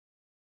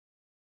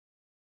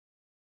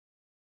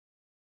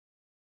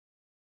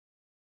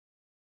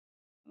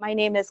My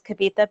name is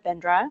Kavitha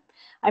Bindra.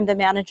 I'm the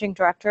Managing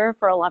Director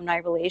for Alumni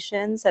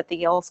Relations at the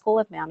Yale School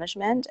of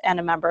Management and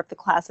a member of the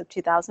class of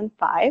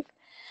 2005.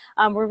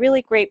 We're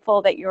really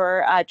grateful that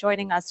you're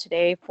joining us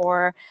today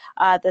for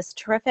this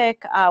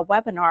terrific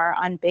webinar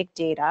on big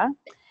data.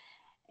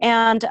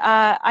 And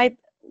I'd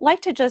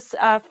like to just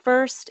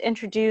first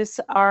introduce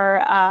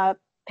our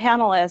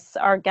panelists,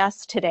 our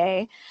guests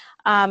today.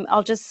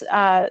 I'll just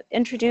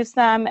introduce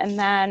them and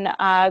then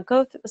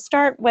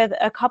start with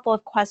a couple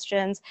of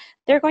questions.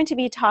 They're going to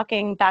be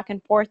talking back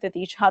and forth with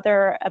each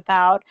other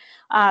about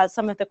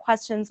some of the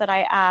questions that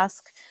I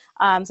ask,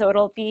 so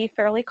it'll be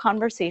fairly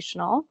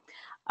conversational.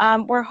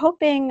 We're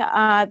hoping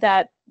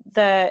that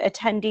the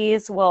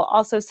attendees will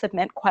also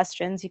submit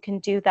questions. You can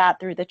do that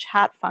through the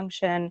chat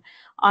function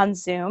on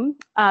Zoom.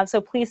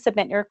 So please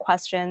submit your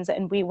questions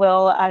and we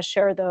will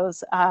share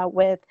those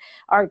with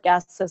our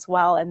guests as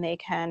well, and they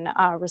can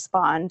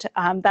respond.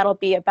 That'll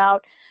be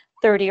about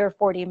 30 or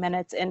 40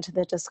 minutes into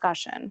the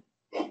discussion.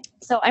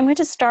 So I'm going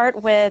to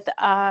start with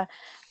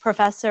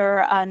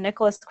Professor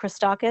Nicholas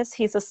Christakis.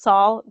 He's a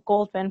Saul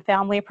Goldman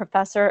Family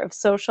Professor of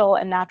Social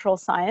and Natural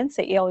Science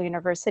at Yale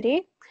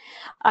University.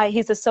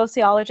 He's a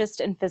sociologist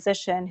and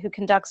physician who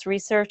conducts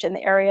research in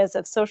the areas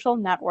of social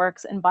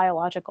networks and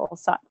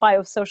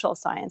biosocial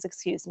science,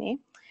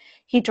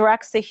 He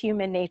directs the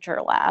Human Nature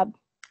Lab.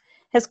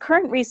 His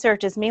current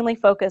research is mainly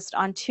focused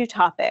on two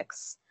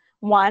topics.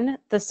 One,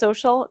 the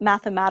social,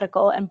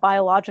 mathematical, and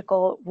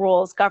biological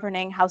rules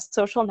governing how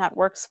social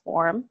networks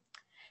form.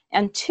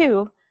 And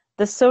two,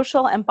 the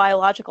social and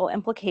biological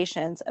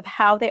implications of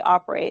how they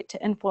operate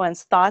to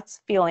influence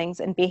thoughts, feelings,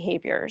 and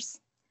behaviors.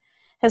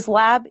 His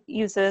lab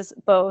uses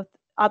both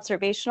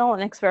observational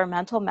and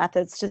experimental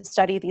methods to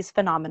study these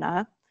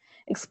phenomena,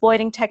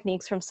 exploiting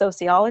techniques from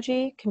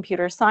sociology,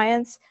 computer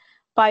science,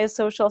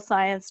 biosocial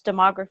science,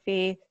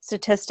 demography,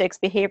 statistics,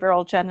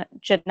 behavioral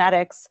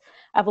genetics,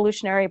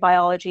 evolutionary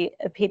biology,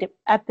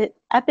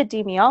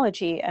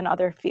 epidemiology, and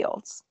other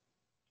fields.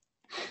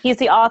 He's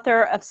the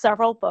author of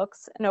several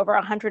books and over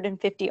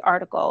 150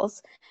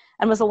 articles,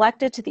 and was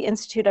elected to the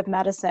Institute of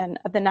Medicine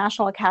of the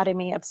National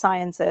Academy of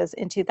Sciences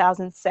in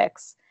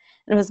 2006,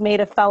 and was made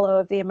a fellow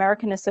of the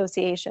American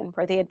Association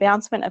for the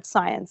Advancement of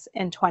Science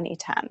in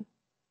 2010.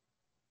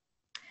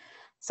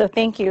 So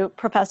thank you,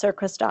 Professor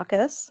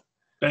Christakis.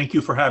 Thank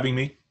you for having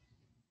me.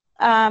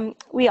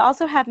 We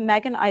also have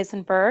Megan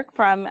Eisenberg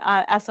from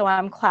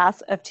SOM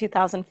class of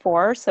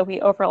 2004, so we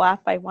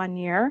overlap by 1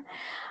 year.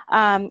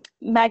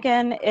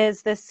 Megan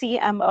is the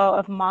CMO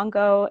of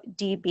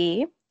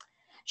MongoDB.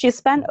 She has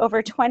spent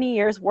over 20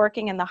 years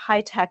working in the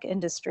high-tech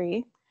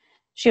industry.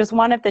 She was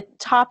one of the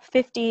top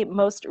 50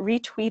 most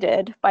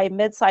retweeted by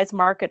mid-sized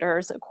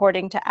marketers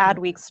according to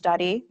Adweek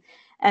study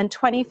in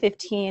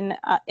 2015,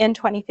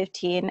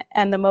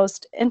 and the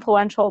most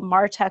influential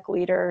MarTech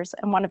leaders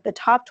and one of the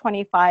top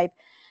 25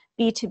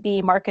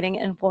 B2B marketing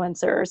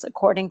influencers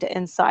according to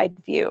Inside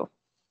View.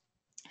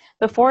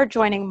 Before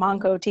joining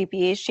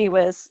MongoDB, she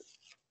was,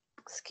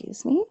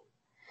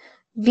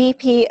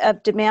 VP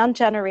of Demand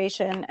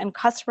Generation and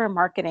Customer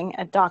Marketing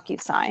at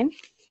DocuSign.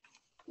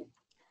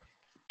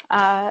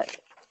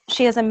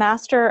 She has a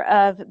Master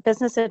of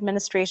Business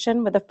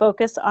Administration with a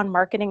focus on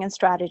marketing and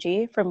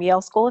strategy from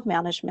Yale School of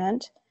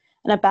Management,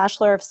 and a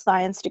Bachelor of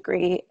Science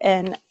degree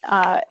in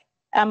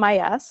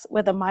MIS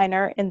with a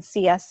minor in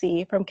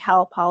CSE from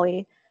Cal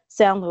Poly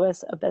San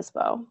Luis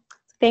Obispo.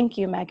 Thank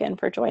you, Megan,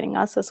 for joining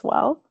us as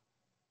well.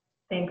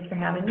 Thanks for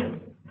having me.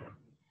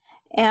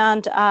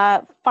 And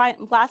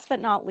last but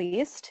not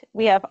least,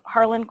 we have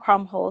Harlan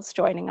Krumholz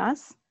joining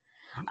us.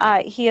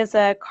 He is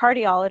a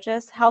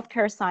cardiologist,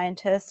 healthcare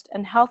scientist,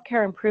 and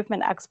healthcare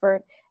improvement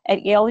expert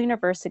at Yale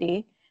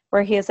University,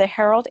 where he is a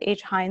Harold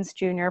H. Hines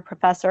Jr.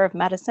 Professor of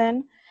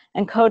Medicine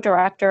and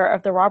co-director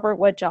of the Robert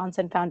Wood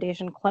Johnson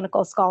Foundation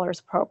Clinical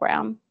Scholars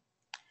Program.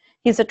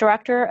 He's a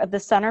director of the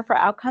Center for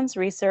Outcomes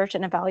Research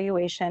and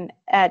Evaluation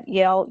at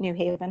Yale New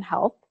Haven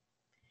Health.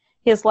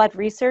 He has led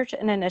research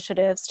and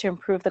initiatives to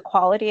improve the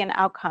quality and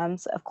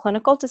outcomes of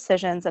clinical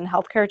decisions and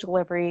healthcare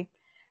delivery,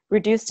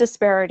 reduce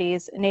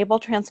disparities, enable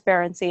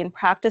transparency in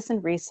practice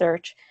and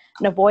research,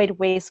 and avoid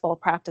wasteful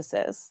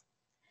practices.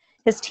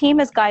 His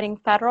team is guiding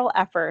federal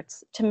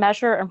efforts to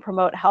measure and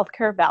promote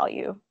healthcare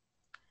value.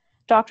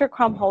 Dr.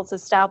 Krumholz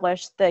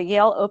established the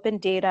Yale Open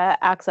Data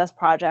Access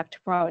Project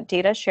to promote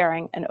data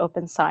sharing and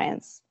open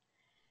science.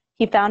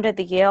 He founded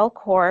the Yale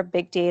Core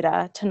Big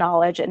Data to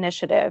Knowledge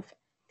initiative,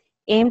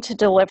 aimed to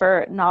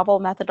deliver novel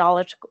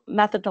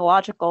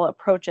methodological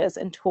approaches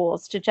and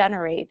tools to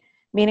generate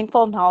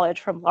meaningful knowledge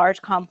from large,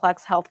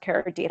 complex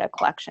healthcare data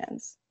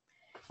collections.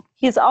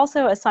 He's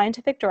also a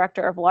scientific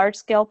director of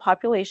large-scale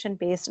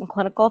population-based and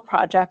clinical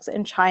projects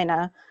in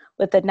China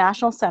with the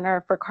National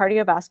Center for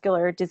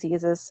Cardiovascular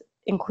Diseases,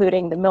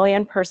 including the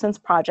Million Persons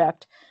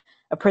Project,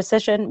 a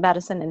precision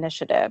medicine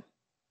initiative.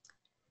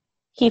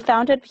 He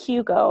founded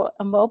Hugo,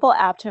 a mobile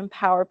app to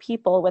empower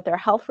people with their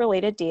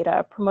health-related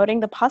data, promoting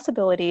the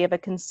possibility of a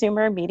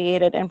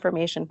consumer-mediated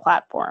information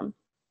platform.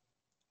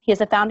 He is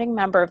a founding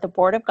member of the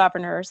Board of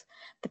Governors,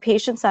 the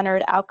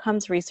Patient-Centered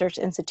Outcomes Research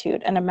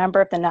Institute, and a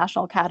member of the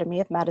National Academy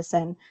of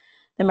Medicine,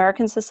 the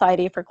American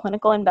Society for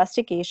Clinical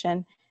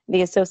Investigation, and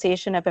the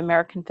Association of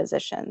American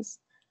Physicians.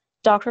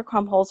 Dr.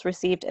 Krumholz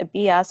received a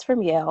BS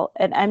from Yale,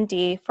 an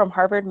MD from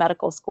Harvard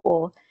Medical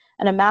School,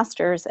 and a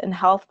master's in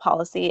health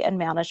policy and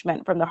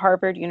management from the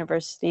Harvard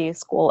University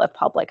School of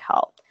Public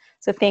Health.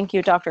 So thank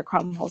you, Dr.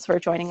 Krumholz, for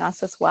joining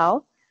us as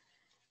well.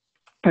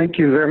 Thank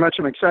you very much.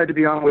 I'm excited to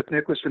be on with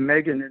Nicholas and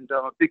Megan, and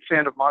I'm a big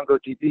fan of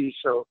MongoDB,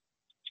 so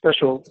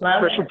special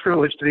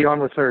privilege to be on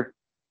with her.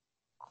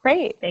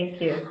 Great.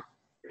 Thank you.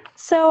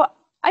 So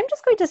I'm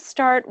just going to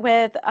start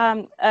with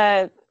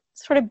a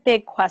sort of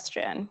big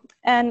question,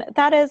 and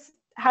that is,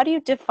 how do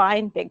you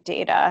define big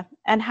data,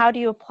 and how do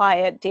you apply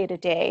it day to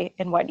day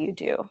in what you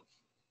do?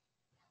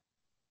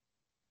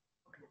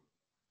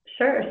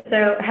 Sure.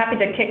 So happy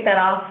to kick that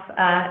off.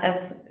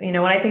 As you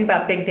know, when I think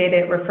about big data,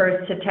 it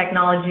refers to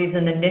technologies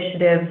and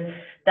initiatives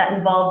that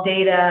involve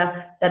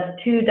data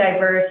that's too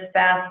diverse,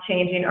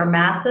 fast-changing, or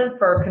massive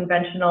for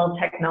conventional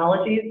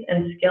technologies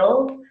and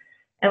skills.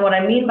 And what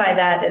I mean by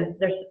that is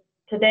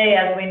today,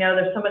 as we know,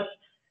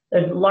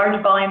 there's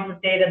large volumes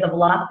of data, the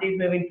velocity is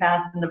moving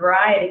fast, and the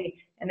variety.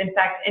 And in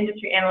fact,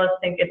 industry analysts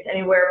think it's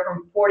anywhere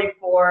from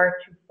 44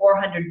 to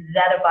 400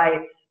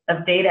 zettabytes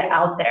of data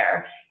out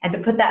there. And to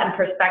put that in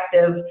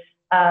perspective,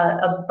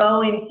 a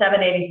Boeing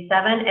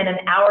 787 in an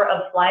hour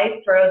of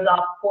flight throws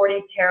off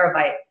 40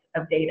 terabytes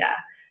of data.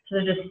 So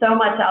there's just so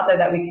much out there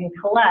that we can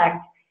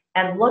collect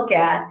and look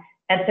at.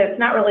 And so it's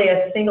not really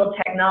a single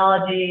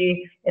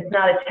technology, it's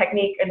not a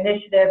technique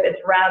initiative,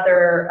 it's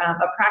rather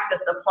a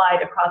practice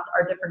applied across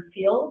our different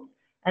fields.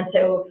 And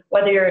so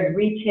whether you're in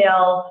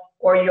retail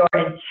or you're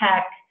in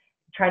tech,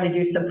 trying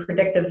to do some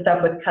predictive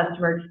stuff with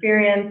customer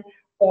experience,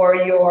 or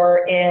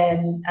you're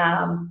in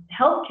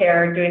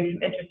healthcare doing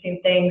some interesting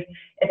things,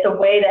 it's a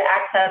way to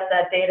access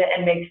that data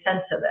and make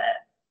sense of it.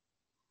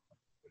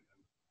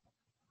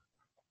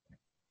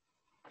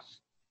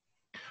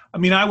 I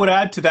mean, I would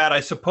add to that, I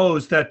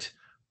suppose, that,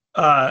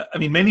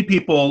 many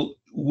people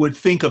would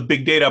think of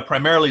big data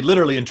primarily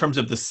literally in terms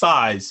of the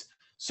size.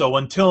 So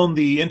until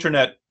the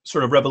internet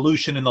sort of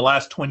revolution in the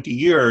last 20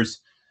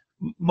 years,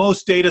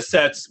 most data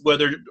sets,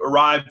 whether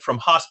arrived from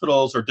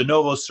hospitals or de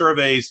novo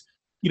surveys,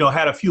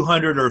 had a few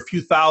hundred or a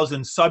few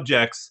thousand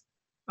subjects,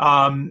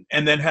 and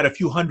then had a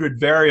few hundred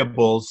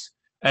variables,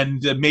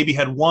 and maybe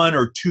had one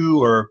or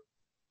two or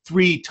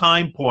three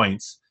time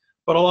points.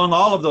 But along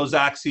all of those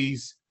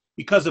axes,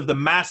 because of the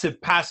massive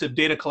passive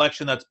data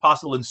collection that's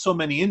possible in so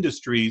many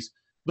industries,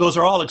 those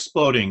are all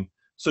exploding.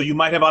 So you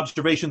might have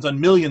observations on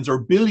millions or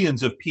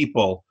billions of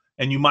people,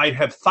 and you might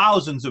have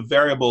thousands of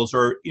variables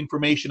or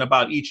information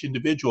about each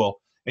individual,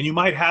 and you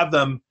might have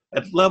them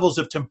at levels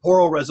of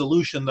temporal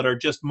resolution that are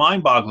just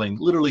mind-boggling,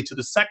 literally to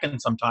the second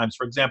sometimes,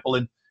 for example,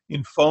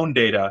 in phone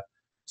data.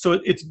 So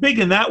it's big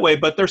in that way,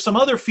 but there's some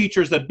other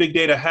features that big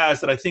data has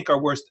that I think are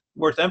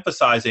worth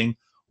emphasizing.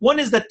 One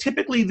is that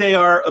typically they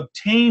are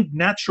obtained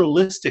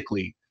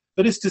naturalistically.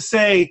 That is to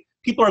say,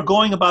 people are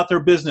going about their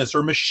business,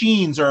 or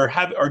machines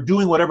are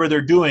doing whatever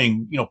they're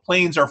doing.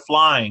 Planes are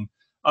flying,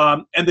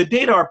 and the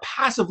data are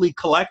passively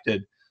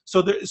collected.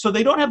 So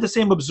they don't have the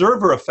same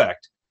observer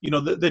effect.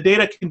 The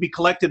data can be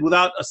collected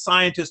without a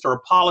scientist or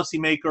a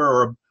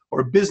policymaker or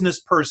a business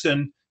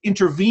person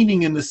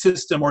intervening in the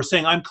system or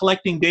saying, I'm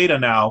collecting data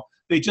now.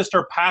 They just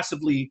are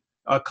passively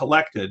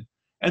collected.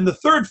 And the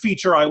third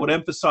feature I would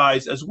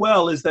emphasize as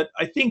well is that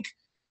I think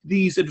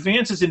these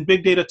advances in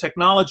big data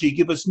technology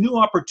give us new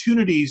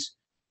opportunities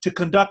to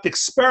conduct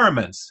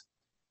experiments.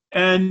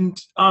 And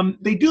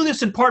they do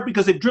this in part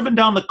because they've driven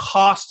down the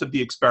cost of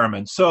the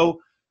experiments.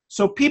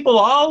 So people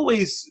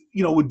always,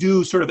 would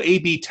do sort of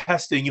A/B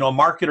testing. A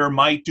marketer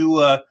might do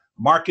a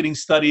marketing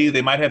study.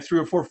 They might have 3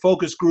 or 4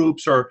 focus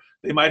groups, or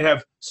they might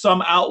have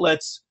some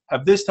outlets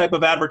have this type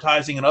of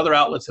advertising and other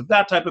outlets have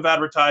that type of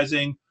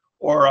advertising.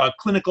 Or a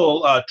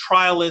clinical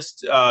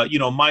trialist,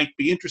 might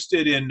be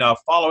interested in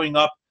following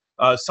up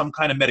some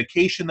kind of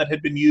medication that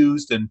had been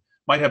used and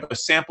might have a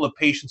sample of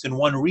patients in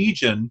one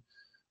region.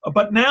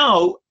 But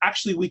now,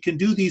 actually, we can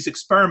do these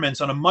experiments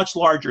on a much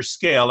larger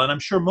scale. And I'm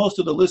sure most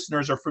of the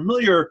listeners are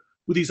familiar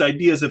with these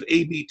ideas of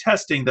A/B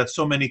testing that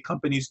so many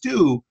companies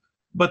do.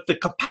 But the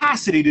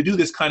capacity to do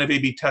this kind of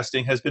A/B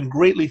testing has been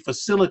greatly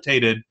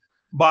facilitated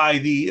by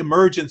the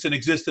emergence and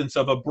existence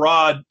of a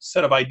broad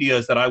set of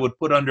ideas that I would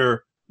put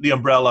under the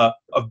umbrella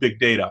of big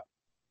data.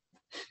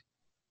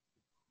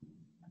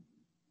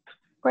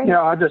 Great.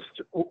 Yeah,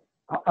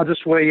 I'll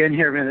just weigh in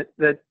here a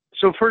minute.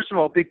 So first of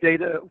all, big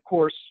data, of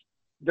course,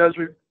 does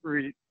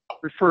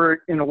refer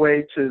in a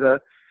way to the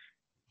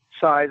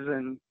size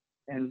and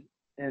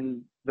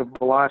the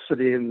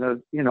velocity and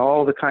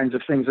all the kinds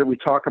of things that we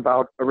talk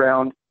about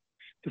around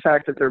the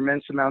fact that there are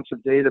immense amounts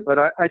of data. But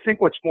I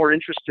think what's more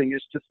interesting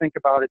is to think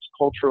about its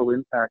cultural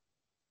impact.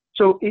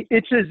 So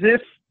it's as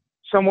if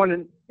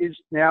someone is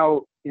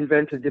now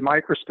invented the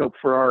microscope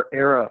for our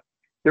era.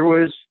 There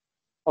was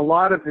a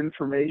lot of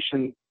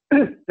information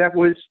that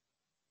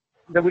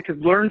we could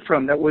learn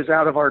from that was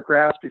out of our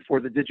grasp before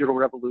the digital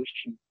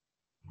revolution.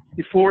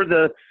 before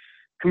the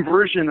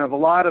conversion of a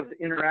lot of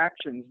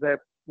interactions that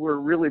were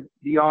really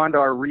beyond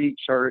our reach,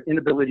 our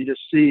inability to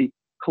see,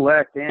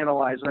 collect,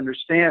 analyze,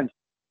 understand,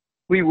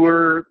 we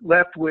were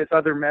left with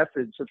other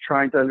methods of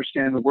trying to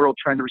understand the world,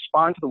 trying to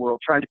respond to the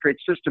world, trying to create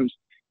systems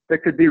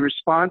that could be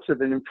responsive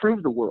and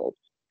improve the world.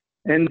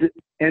 And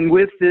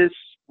with this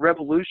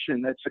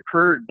revolution that's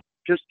occurred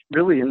just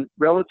really in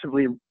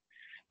relatively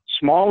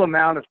small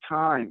amount of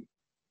time,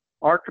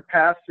 our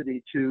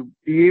capacity to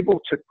be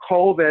able to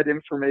cull that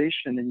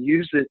information and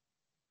use it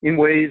in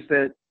ways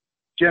that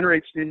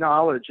generates new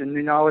knowledge and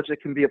new knowledge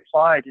that can be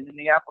applied, and in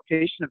the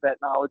application of that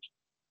knowledge,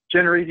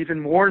 generate even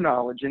more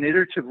knowledge and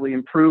iteratively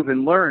improve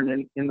and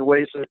learn in the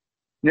ways that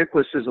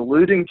Nicholas is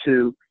alluding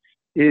to,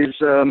 is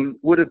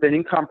would have been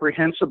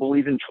incomprehensible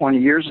even 20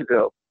 years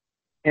ago.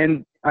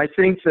 And I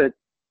think that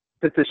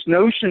this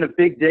notion of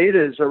big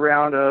data is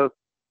around a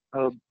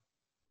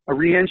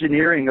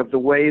re-engineering of the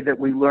way that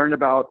we learn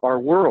about our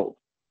world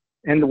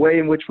and the way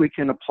in which we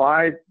can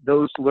apply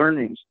those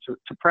learnings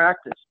to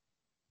practice.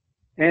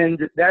 And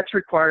that's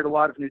required a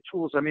lot of new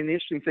tools. I mean, the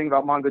interesting thing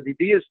about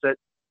MongoDB is that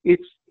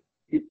it's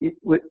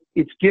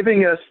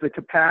giving us the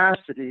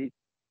capacity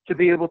to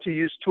be able to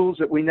use tools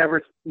that we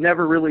never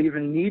really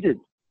even needed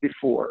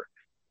before.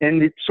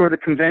 And it's sort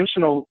of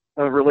conventional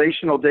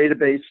relational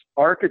database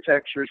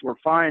architectures were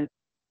fine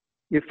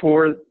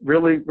for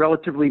really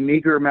relatively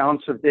meager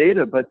amounts of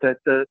data, but that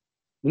the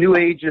new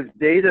age of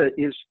data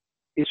is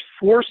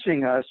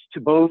forcing us to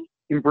both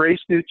embrace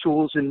new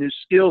tools and new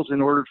skills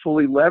in order to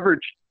fully leverage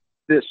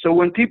this. So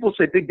when people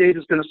say big data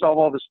is going to solve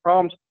all these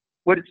problems,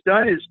 what it's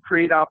done is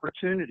create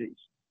opportunities.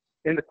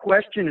 And the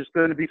question is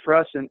going to be for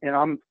us, and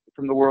I'm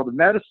from the world of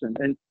medicine,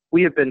 and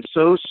we have been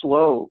so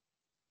slow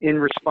in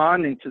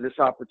responding to this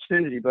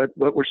opportunity, but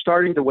we're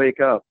starting to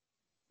wake up.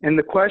 And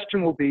the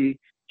question will be,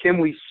 can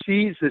we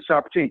seize this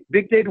opportunity?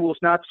 Big data will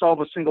not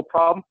solve a single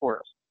problem for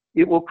us.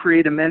 It will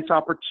create immense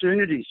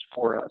opportunities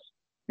for us.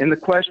 And the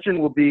question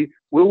will be,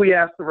 will we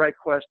ask the right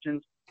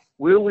questions?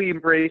 Will we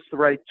embrace the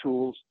right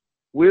tools?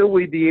 Will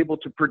we be able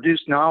to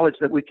produce knowledge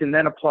that we can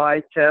then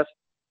apply, test,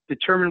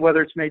 determine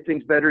whether it's made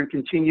things better, and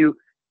continue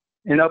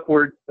an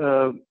upward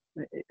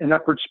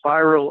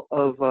spiral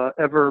of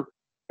ever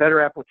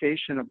better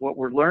application of what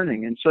we're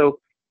learning? And so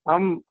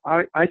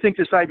I think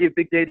this idea of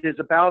big data is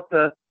about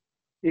the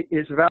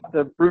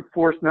brute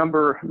force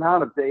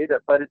amount of data,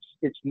 but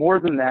it's more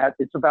than that.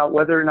 It's about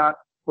whether or not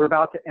we're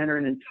about to enter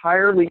an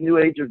entirely new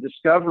age of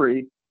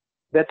discovery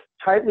that's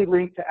tightly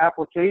linked to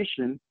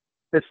application,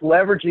 that's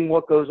leveraging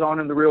what goes on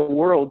in the real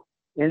world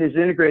and is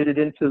integrated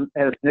into,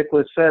 as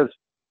Nicholas says,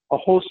 a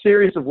whole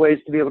series of ways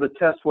to be able to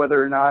test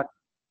whether or not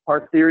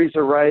our theories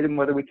are right and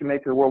whether we can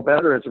make the world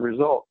better as a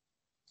result.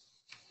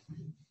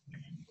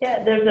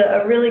 Yeah, there's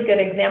a really good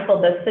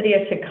example. The city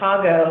of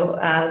Chicago,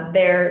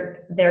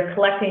 they're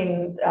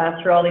collecting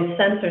through all these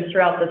sensors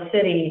throughout the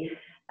city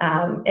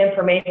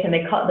information.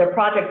 Their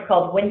project's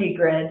called Windy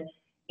Grid,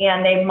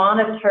 and they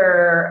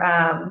monitor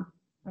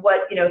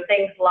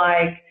things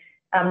like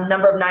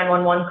number of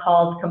 911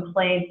 calls,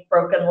 complaints,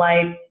 broken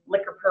lights,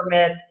 liquor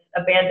permits,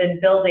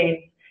 abandoned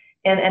buildings,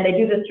 and they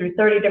do this through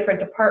 30 different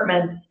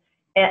departments,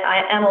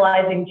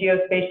 analyzing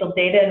geospatial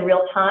data in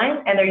real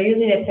time, and they're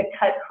using it to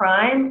cut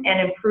crime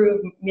and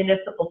improve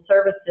municipal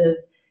services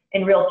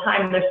in real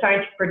time. They're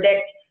starting to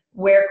predict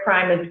where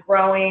crime is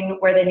growing,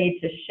 where they need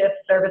to shift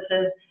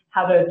services,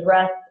 how to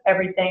address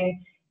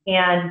everything,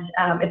 and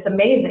it's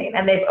amazing.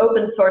 And they've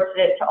open sourced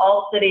it to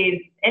all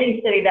cities,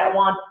 any city that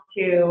wants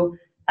to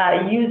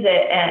use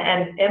it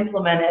and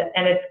implement it,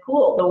 and it's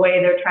cool the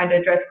way they're trying to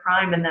address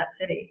crime in that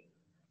city.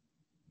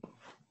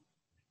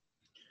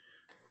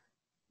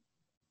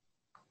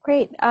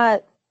 Great.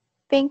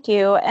 Thank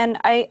you. And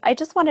I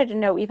just wanted to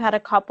know, we've had a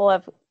couple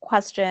of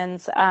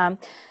questions.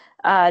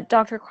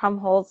 Dr.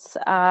 Krumholz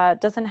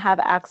doesn't have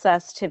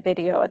access to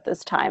video at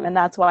this time, and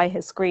that's why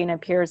his screen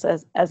appears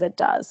as it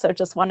does. So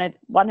just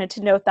wanted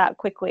to note that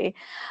quickly.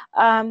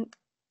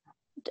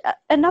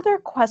 Another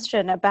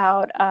question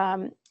about,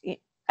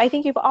 I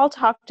think you've all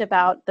talked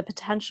about the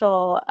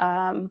potential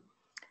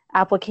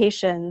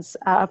applications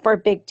for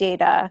big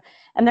data.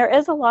 And there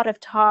is a lot of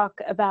talk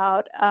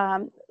about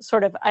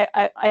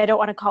I don't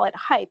want to call it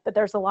hype, but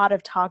there's a lot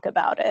of talk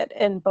about it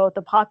in both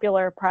the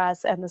popular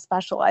press and the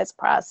specialized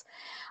press.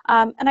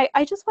 And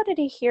I just wanted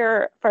to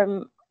hear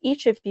from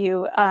each of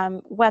you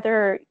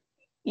whether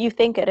you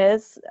think it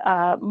is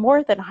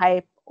more than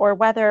hype, or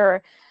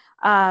whether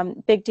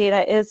big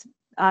data is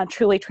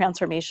truly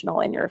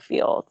transformational in your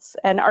fields.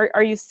 And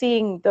are you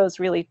seeing those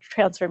really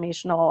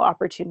transformational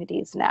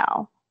opportunities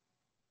now?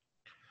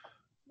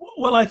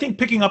 Well, I think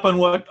picking up on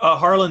what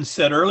Harlan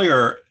said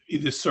earlier,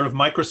 this sort of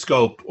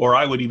microscope, or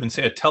I would even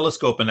say a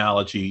telescope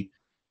analogy,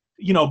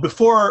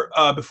 before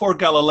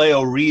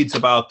Galileo reads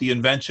about the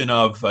invention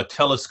of a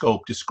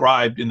telescope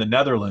described in the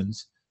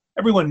Netherlands,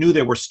 everyone knew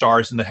there were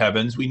stars in the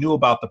heavens. We knew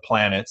about the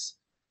planets.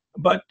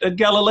 But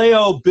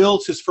Galileo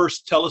builds his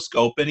first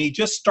telescope, and he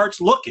just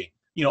starts looking,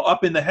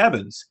 up in the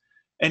heavens.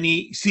 And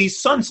he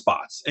sees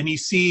sunspots, and he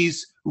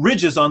sees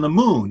ridges on the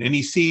moon, and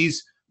he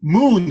sees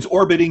moons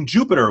orbiting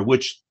Jupiter,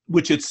 which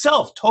which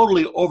itself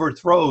totally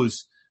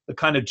overthrows the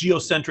kind of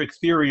geocentric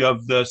theory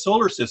of the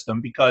solar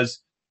system,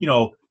 because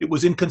it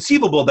was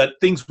inconceivable that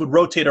things would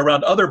rotate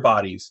around other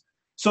bodies.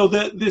 So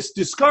this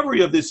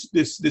discovery of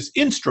this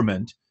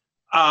instrument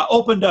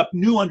opened up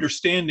new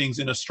understandings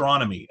in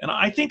astronomy, and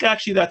I think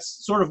actually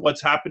that's sort of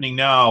what's happening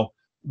now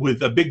with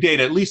big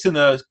data, at least in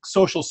the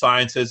social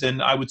sciences,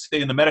 and I would say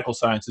in the medical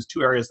sciences,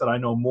 two areas that I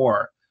know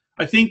more.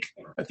 I think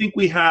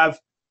we have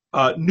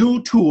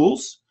new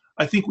tools.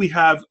 I think we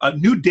have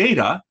new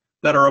data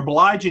that are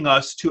obliging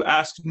us to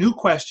ask new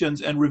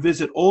questions and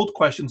revisit old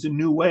questions in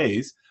new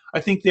ways. I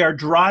think they are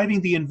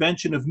driving the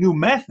invention of new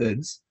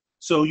methods.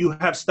 So you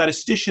have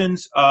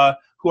statisticians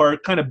who are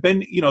kind of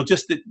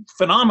just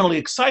phenomenally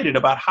excited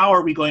about how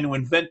are we going to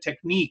invent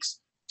techniques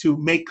to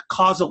make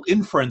causal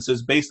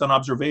inferences based on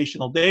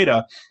observational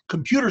data.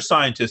 Computer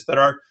scientists that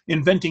are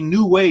inventing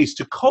new ways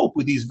to cope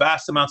with these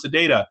vast amounts of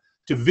data,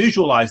 to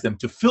visualize them,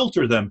 to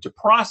filter them, to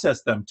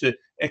process them, to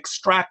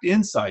extract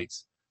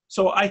insights.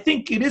 So I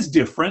think it is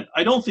different.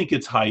 I don't think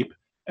it's hype.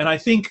 And I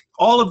think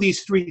all of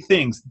these three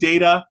things,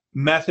 data,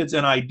 methods,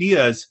 and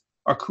ideas,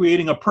 are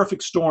creating a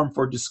perfect storm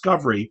for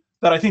discovery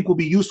that I think will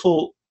be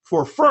useful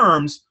for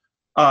firms,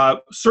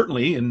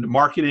 certainly in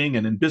marketing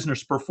and in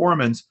business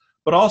performance,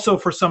 but also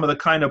for some of the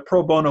kind of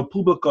pro bono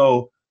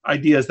publico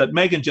ideas that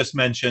Megan just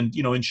mentioned,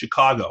 in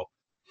Chicago.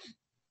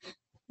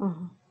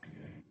 Mm-hmm.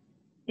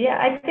 Yeah,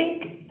 I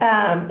think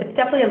it's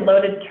definitely a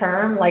loaded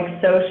term, like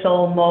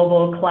social,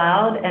 mobile,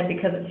 cloud, and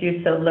because it's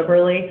used so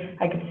liberally,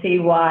 I could see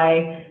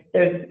why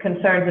there's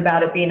concerns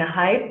about it being a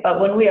hype. But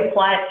when we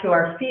apply it to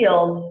our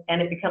field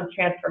and it becomes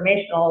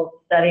transformational,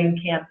 studying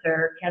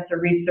cancer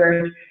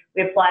research,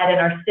 we apply it in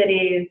our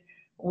cities,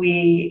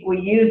 we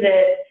use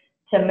it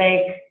to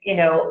make,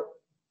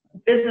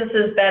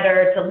 businesses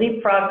better, to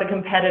leapfrog the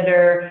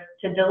competitor,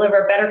 to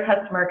deliver better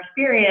customer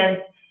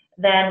experience,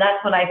 then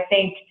that's when I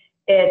think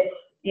it's,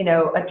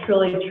 a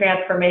truly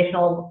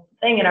transformational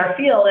thing in our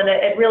field. And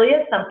it really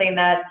is something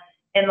that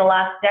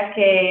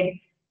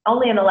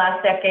only in the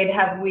last decade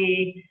have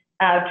we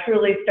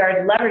truly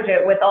started to leverage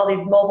it with all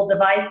these mobile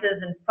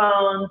devices and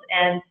phones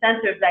and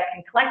sensors that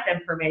can collect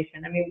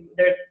information. I mean,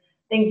 there's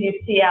things you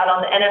see out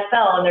on the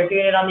NFL, and they're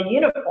doing it on the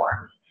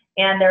uniforms,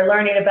 and they're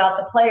learning about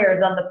the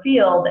players on the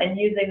field and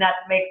using that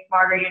to make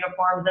smarter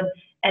uniforms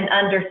and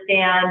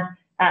understand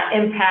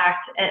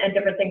impact and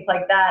different things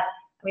like that.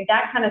 I mean,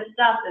 that kind of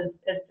stuff is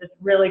just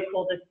really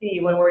cool to see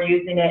when we're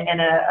using it in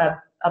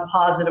a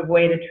positive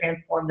way to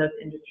transform those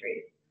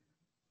industries.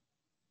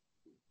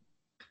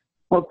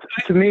 Well,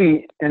 to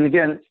me, and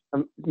again,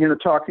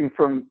 talking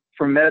from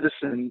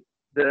medicine,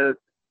 the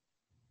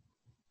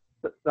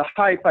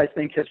hype, I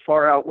think, has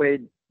far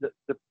outweighed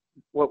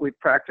what we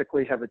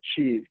practically have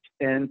achieved.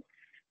 And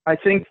I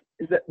think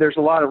that there's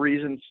a lot of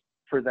reasons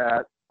for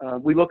that.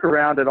 We look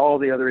around at all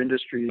the other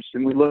industries,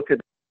 and we look at,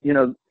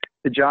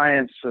 the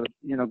giants of,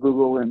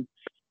 Google and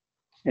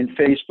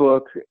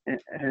Facebook,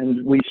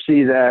 and we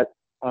see that,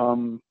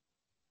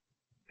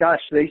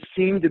 they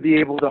seem to be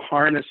able to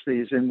harness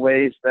these in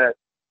ways that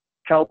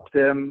help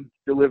them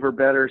deliver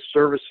better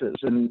services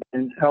and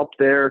help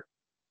their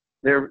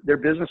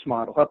business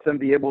model, help them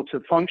be able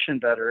to function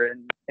better.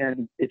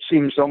 And it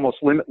seems almost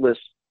limitless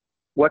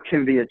what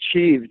can be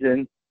achieved.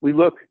 And we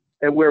look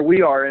at where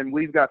we are, and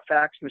we've got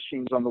fax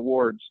machines on the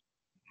wards.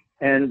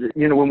 And,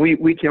 when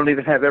we can't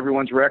even have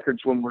everyone's records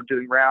when we're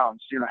doing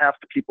rounds, half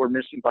the people are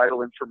missing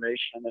vital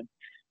information. And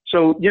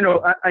so,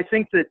 I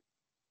think that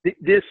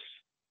this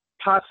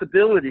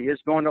possibility is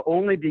going to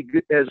only be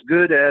as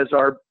good as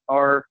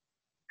our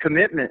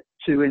commitment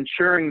to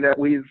ensuring that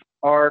we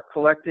are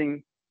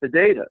collecting the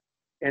data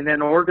and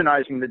then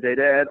organizing the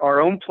data at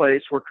our own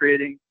place. We're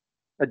creating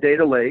a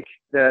data lake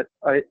that,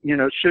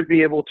 should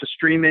be able to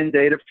stream in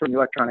data from the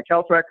electronic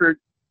health record,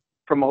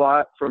 from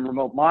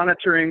remote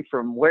monitoring,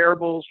 from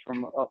wearables,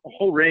 from a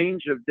whole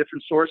range of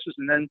different sources.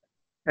 And then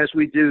as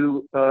we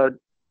do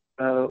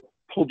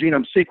whole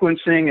genome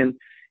sequencing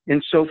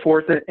and so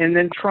forth, and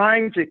then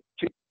trying to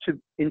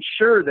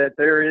ensure that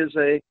there is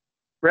a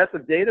breadth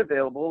of data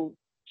available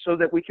so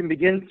that we can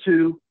begin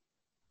to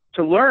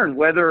learn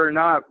whether or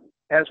not,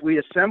 as we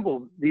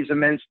assemble these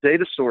immense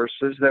data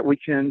sources, that we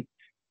can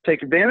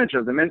take advantage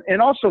of them.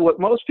 And also what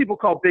most people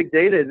call big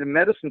data in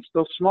medicine is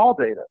still small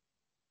data,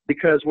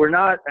 because we're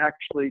not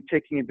actually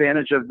taking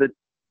advantage of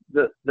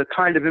the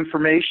kind of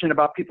information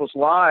about people's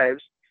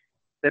lives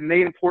that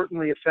may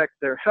importantly affect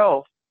their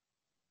health,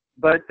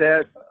 but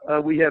that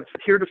we have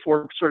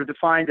heretofore sort of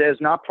defined as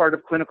not part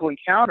of clinical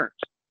encounters.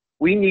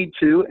 We need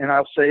to, and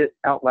I'll say it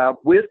out loud,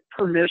 with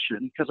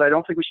permission, because I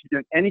don't think we should be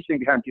doing anything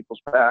behind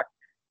people's back,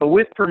 but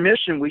with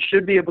permission, we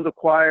should be able to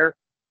acquire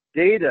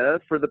data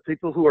for the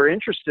people who are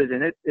interested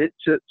in it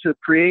to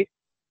create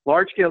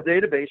large-scale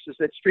databases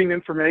that stream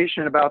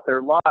information about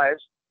their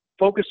lives,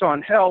 focus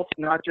on health,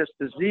 not just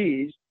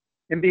disease,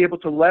 and be able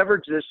to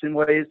leverage this in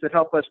ways that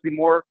help us be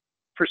more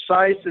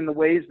precise in the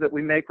ways that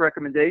we make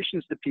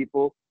recommendations to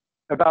people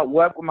about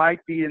what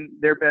might be in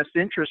their best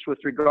interest with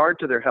regard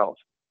to their health.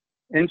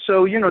 And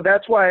so,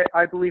 that's why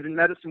I believe in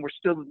medicine, we're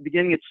still at the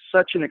beginning. It's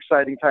such an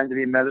exciting time to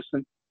be in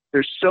medicine.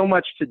 There's so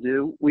much to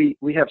do. We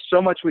have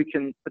so much we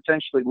can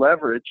potentially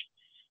leverage,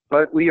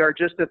 but we are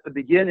just at the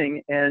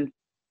beginning and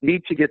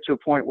need to get to a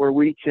point where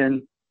we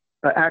can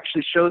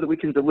actually show that we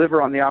can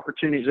deliver on the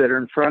opportunities that are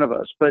in front of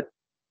us. But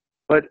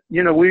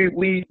you know,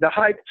 the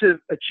hype to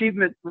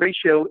achievement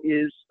ratio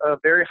is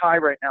very high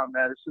right now in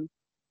medicine.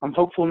 I'm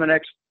hopeful in the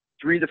next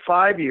 3 to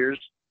 5 years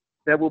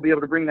that we'll be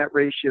able to bring that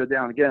ratio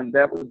down. Again,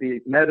 that would be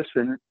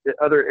medicine. The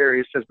other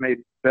areas has made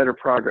better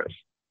progress.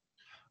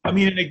 I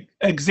mean, an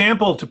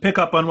example to pick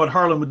up on what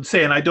Harlan would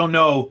say, and I don't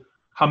know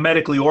how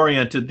medically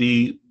oriented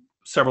the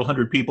several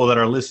hundred people that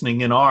are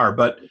listening in are,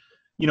 but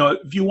you know,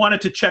 if you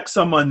wanted to check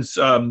someone's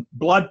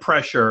blood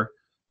pressure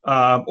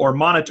or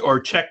monitor or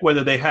check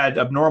whether they had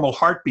abnormal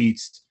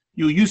heartbeats,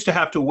 you used to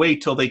have to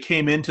wait till they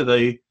came into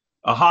the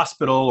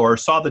hospital or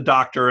saw the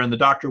doctor, and the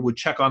doctor would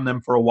check on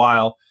them for a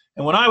while.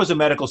 And when I was a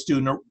medical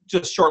student,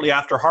 just shortly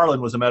after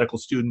Harlan was a medical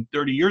student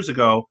 30 years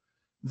ago,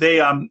 they,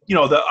 you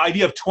know, the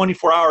idea of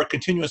 24-hour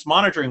continuous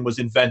monitoring was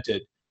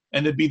invented.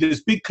 And there'd be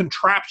this big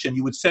contraption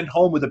you would send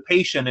home with a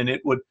patient, and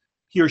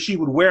he or she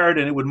would wear it,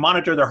 and it would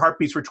monitor their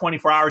heartbeats for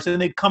 24 hours. And then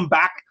they'd come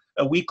back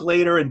a week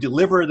later and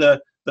deliver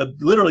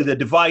literally the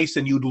device,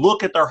 and you'd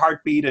look at their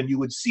heartbeat, and you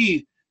would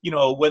see, you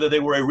know, whether they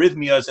were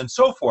arrhythmias and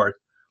so forth.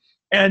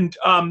 And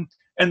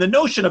the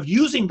notion of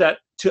using that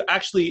to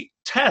actually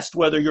test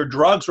whether your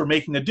drugs were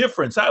making a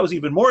difference, that was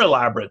even more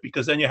elaborate,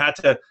 because then you had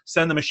to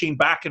send the machine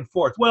back and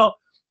forth. Well,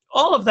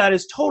 all of that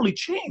is totally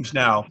changed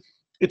now.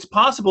 It's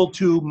possible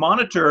to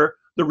monitor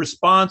the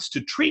response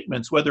to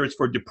treatments, whether it's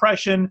for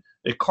depression,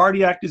 a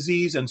cardiac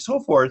disease, and so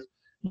forth,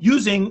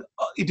 using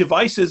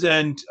devices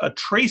and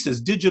traces,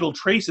 digital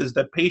traces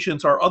that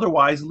patients are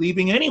otherwise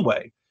leaving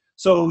anyway.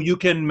 So you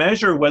can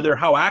measure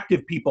how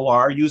active people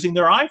are using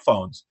their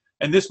iPhones.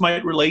 And this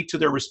might relate to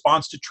their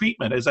response to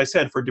treatment, as I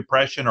said, for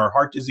depression or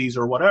heart disease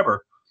or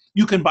whatever.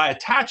 You can buy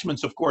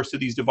attachments, of course, to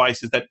these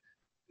devices that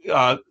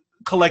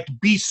collect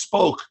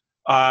bespoke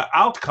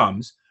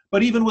outcomes.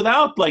 But even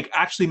without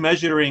actually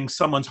measuring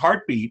someone's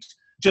heartbeat,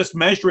 just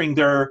measuring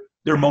their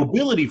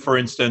mobility, for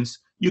instance,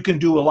 you can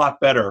do a lot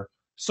better.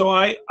 So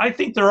I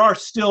think there are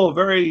still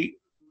very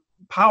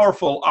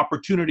powerful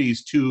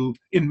opportunities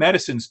in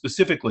medicine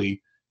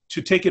specifically,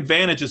 to take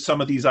advantage of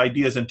some of these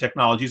ideas and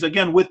technologies,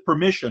 again, with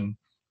permission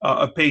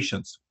of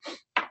patients.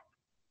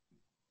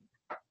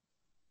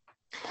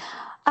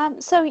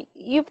 So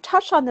you've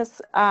touched on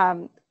this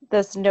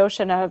this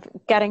notion of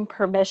getting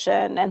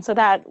permission, and so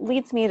that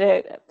leads me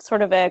to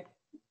sort of a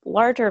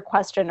larger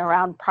question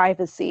around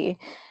privacy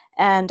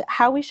and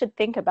how we should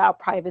think about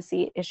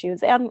privacy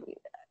issues and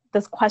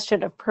this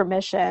question of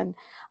permission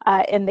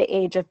in the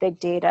age of big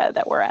data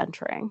that we're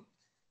entering.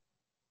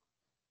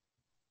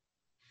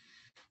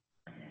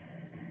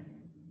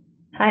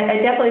 I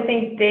definitely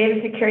think data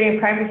security and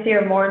privacy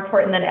are more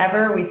important than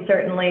ever. We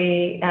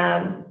certainly,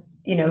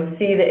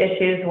 see the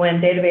issues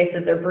when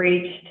databases are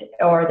breached,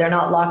 or they're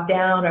not locked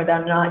down, or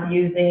they're not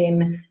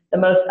using the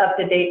most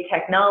up-to-date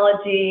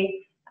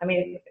technology. I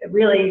mean,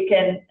 really,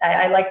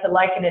 I like to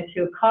liken it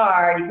to a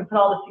car. You can put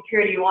all the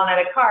security you want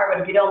in a car,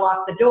 but if you don't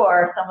lock the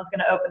door, someone's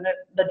going to open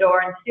the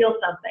door and steal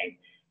something.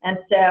 And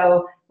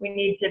so we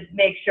need to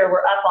make sure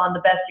we're up on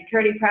the best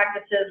security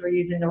practices, we're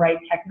using the right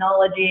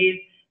technologies.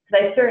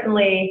 Because I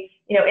certainly,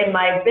 in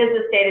my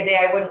business day-to-day,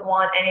 I wouldn't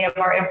want any of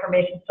our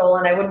information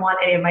stolen. I wouldn't want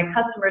any of my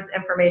customers'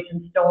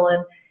 information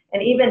stolen.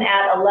 And even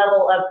at a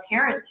level of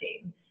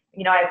parenting,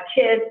 I have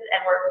kids and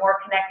we're more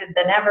connected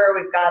than ever.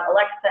 We've got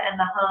Alexa in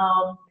the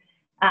home.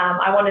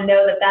 I want to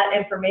know that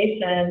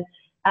information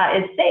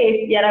is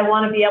safe, yet I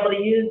want to be able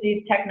to use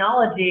these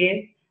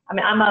technologies. I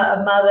mean, I'm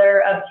a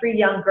mother of 3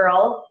 young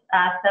girls,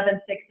 7,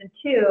 6, and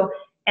 2.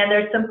 And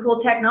there's some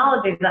cool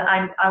technologies that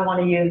I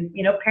want to use.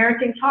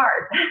 Parenting's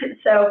hard.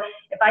 So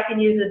if I can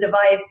use a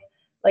device,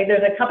 like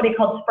there's a company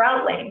called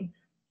Sproutling,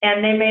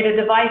 and they made a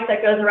device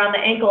that goes around the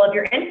ankle of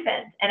your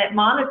infant, and it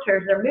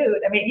monitors their mood.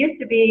 I mean, it used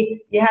to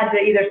be you had to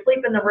either sleep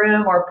in the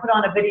room or put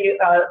on a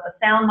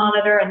sound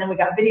monitor, and then we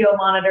got video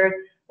monitors.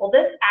 Well,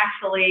 this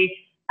actually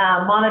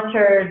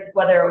monitors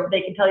whether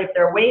they can tell you if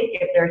they're awake,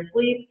 if they're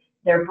asleep,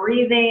 their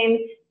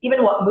breathing,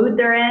 even what mood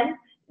they're in.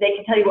 They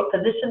can tell you what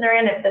position they're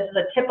in, if this is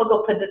a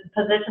typical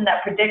position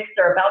that predicts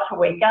they're about to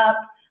wake up.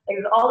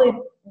 There's all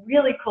these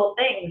really cool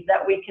things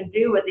that we can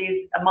do with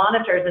these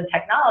monitors and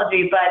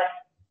technology, but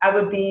I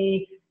would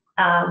be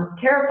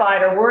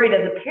terrified or worried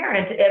as a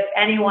parent if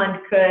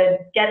anyone could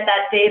get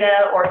that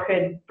data or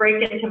could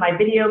break into my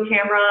video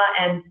camera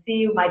and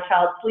see my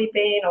child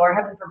sleeping, or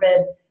heaven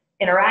forbid,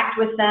 interact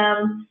with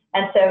them.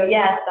 And so,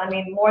 yes, I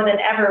mean, more than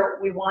ever,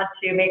 we want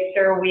to make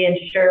sure we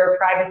ensure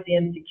privacy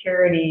and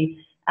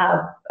security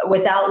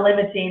without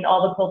limiting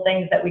all the cool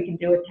things that we can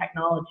do with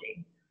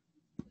technology.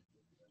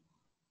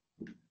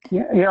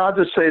 Yeah, I'll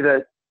just say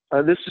that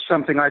this is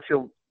something I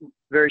feel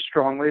very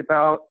strongly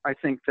about. I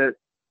think that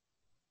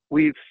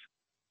we've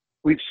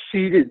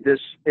ceded this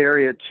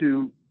area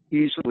too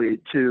easily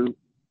to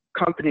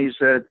companies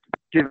that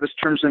give us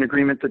terms and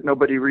agreement that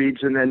nobody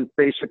reads, and then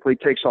basically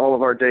takes all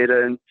of our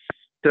data and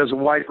does a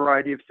wide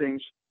variety of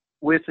things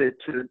with it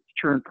to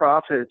turn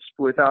profits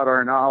without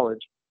our knowledge.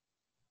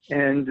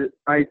 And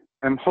I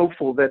am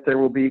hopeful that there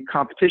will be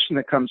competition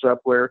that comes up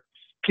where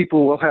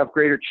people will have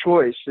greater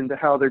choice into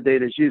how their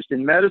data is used.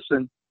 In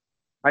medicine,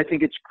 I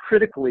think it's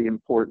critically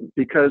important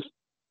because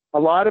a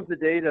lot of the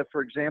data,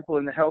 for example,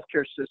 in the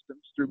healthcare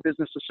systems through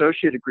business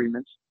associate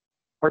agreements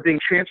are being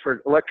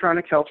transferred.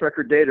 Electronic health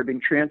record data are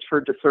being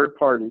transferred to third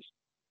parties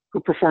who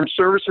perform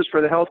services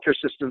for the healthcare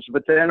systems,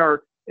 but then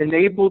are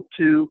enabled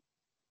to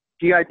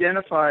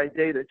de-identify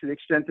data to the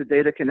extent that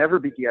data can never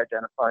be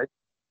de-identified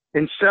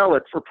and sell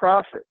it for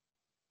profit.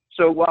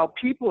 So while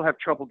people have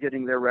trouble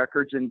getting their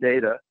records and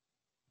data,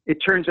 it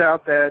turns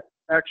out that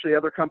actually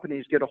other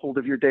companies get a hold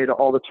of your data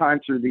all the time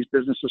through these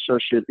business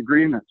associate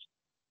agreements.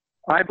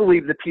 I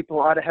believe that people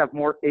ought to have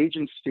more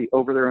agency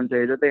over their own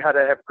data. They ought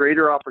to have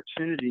greater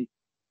opportunity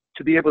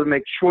to be able to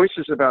make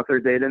choices about their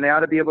data, and they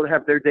ought to be able to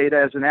have their data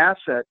as an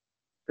asset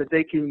that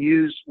they can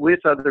use with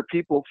other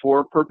people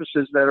for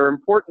purposes that are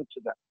important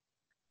to them.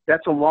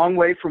 That's a long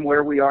way from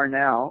where we are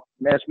now.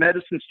 As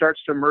medicine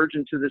starts to emerge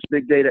into this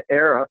big data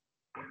era,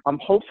 I'm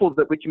hopeful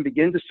that we can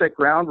begin to set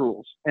ground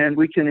rules and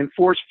we can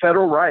enforce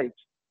federal rights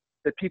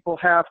that people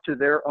have to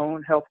their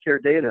own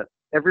healthcare data.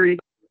 Every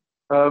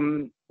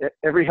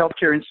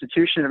healthcare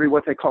institution, every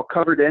what they call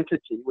covered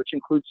entity, which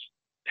includes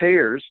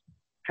payers,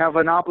 have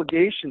an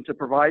obligation to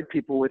provide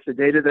people with the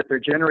data that they're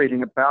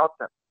generating about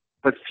them.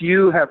 But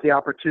few have the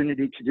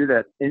opportunity to do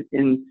that.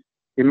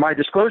 In my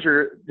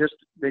disclosure,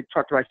 they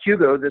talked about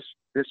Hugo.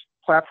 This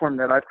platform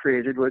that I've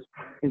created was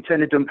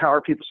intended to empower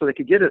people so they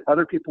could get it.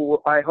 Other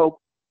people, I hope,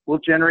 will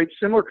generate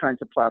similar kinds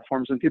of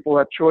platforms and people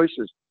have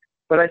choices.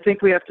 But I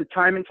think we have to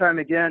time and time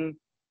again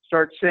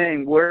start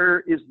saying,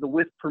 where is the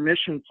with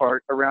permission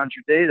part around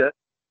your data?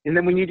 And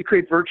then we need to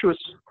create virtuous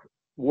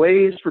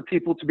ways for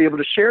people to be able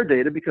to share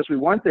data because we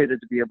want data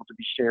to be able to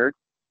be shared,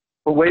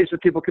 but ways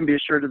that people can be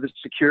assured of the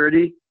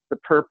security, the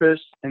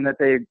purpose, and that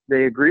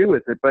they agree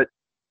with it. But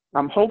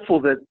I'm hopeful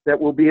that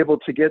we'll be able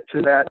to get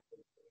to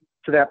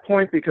that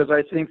point because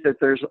I think that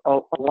there's a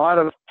lot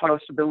of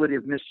possibility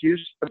of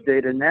misuse of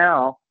data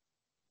now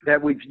that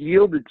we've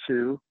yielded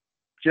to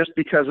just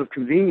because of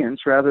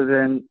convenience rather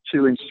than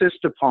to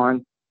insist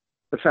upon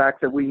the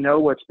fact that we know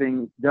what's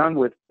being done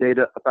with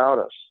data about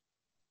us.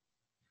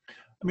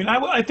 I mean,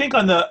 I think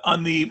on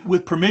the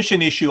with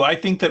permission issue, I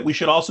think that we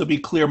should also be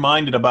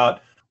clear-minded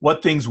about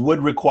what things would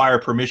require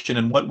permission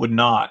and what would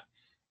not.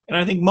 And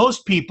I think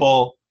most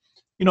people,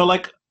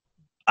 like,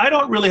 I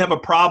don't really have a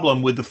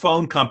problem with the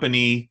phone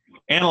company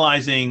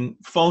analyzing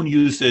phone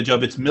usage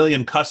of its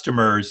million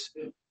customers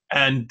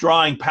and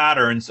drawing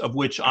patterns of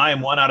which I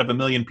am one out of a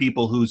million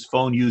people whose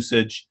phone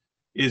usage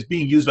is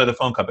being used by the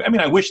phone company. I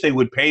mean, I wish they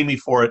would pay me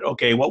for it.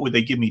 Okay, what would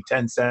they give me,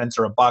 10 cents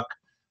or a buck,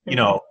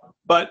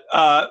 But,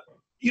 I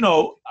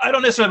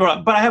don't necessarily have a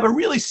problem, but I have a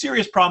really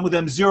serious problem with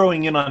them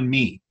zeroing in on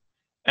me.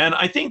 And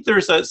I think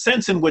there's a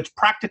sense in which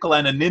practical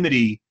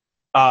anonymity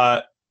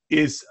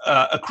is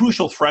a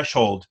crucial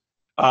threshold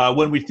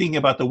when we're thinking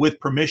about the with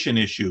permission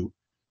issue.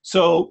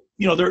 So,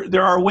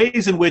 there are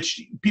ways in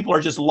which people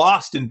are just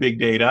lost in big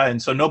data,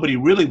 and so nobody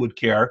really would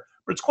care.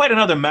 But it's quite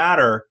another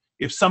matter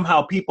if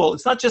somehow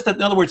it's not just that,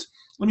 in other words,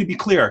 let me be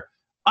clear,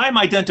 I'm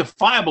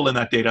identifiable in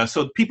that data,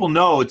 so people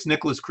know it's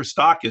Nicholas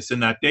Christakis in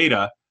that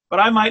data, but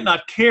I might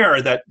not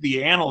care that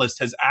the analyst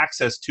has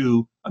access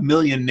to a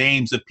million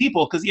names of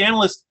people because the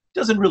analyst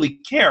doesn't really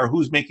care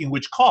who's making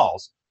which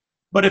calls.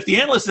 But if the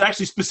analyst is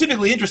actually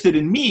specifically interested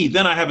in me,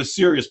 then I have a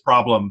serious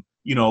problem,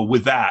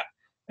 with that.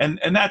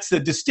 And that's a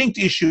distinct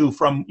issue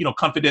from,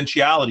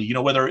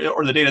 confidentiality, whether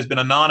the data has been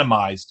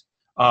anonymized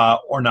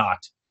or not.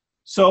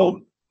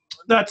 So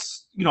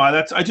that's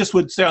I just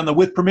would say on the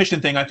with permission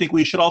thing, I think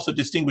we should also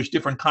distinguish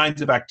different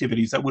kinds of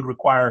activities that would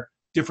require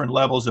different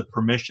levels of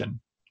permission.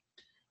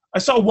 I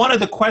saw one of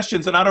the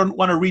questions, and I don't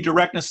want to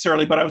redirect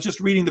necessarily, but I was just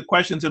reading the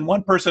questions, and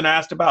one person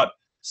asked about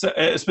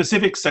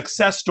specific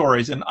success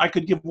stories, and I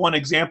could give one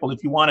example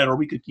if you wanted, or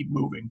we could keep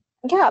moving.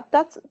 Yeah,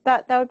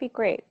 that would be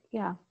great.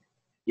 Yeah.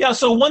 Yeah.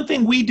 So one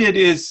thing we did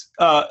is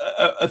I'll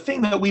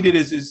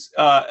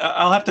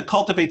have to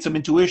cultivate some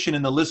intuition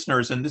in the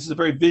listeners, and this is a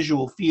very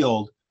visual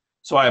field,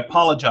 so I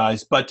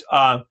apologize. But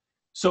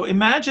so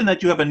imagine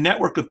that you have a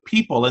network of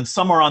people, and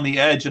some are on the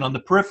edge and on the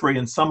periphery,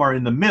 and some are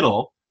in the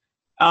middle.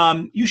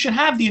 You should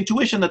have the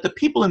intuition that the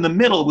people in the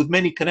middle with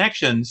many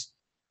connections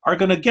are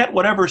going to get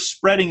whatever's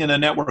spreading in the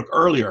network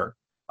earlier.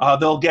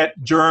 They'll get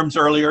germs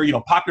earlier.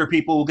 Popular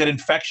people will get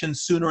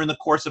infections sooner in the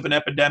course of an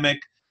epidemic.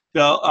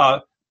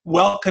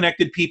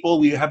 Well-connected people,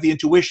 we have the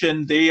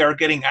intuition they are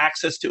getting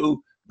access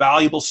to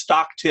valuable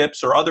stock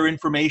tips or other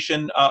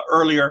information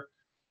earlier.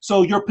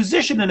 So your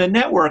position in a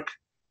network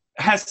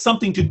has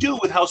something to do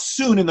with how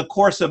soon in the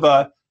course of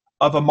a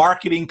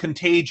marketing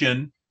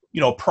contagion,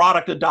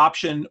 product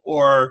adoption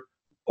or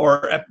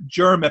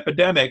germ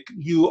epidemic,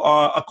 you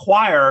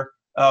acquire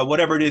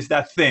whatever it is,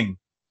 that thing.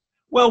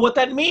 Well, what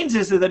that means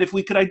is that if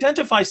we could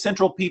identify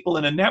central people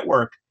in a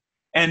network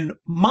and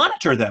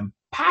monitor them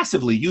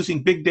passively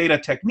using big data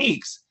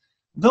techniques,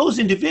 those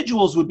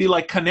individuals would be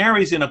like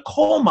canaries in a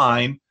coal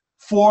mine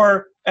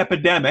for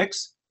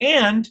epidemics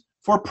and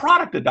for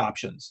product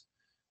adoptions.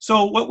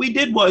 So what we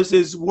did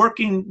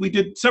we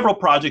did several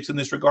projects in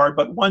this regard,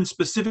 but one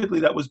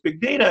specifically that was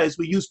big data is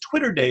we used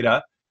Twitter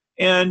data,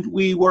 and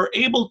we were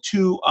able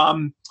to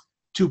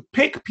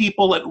pick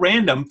people at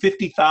random,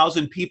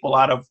 50,000 people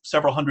out of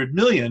several hundred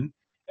million,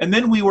 and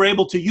then we were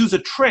able to use a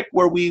trick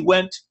where we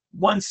went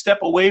one step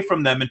away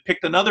from them and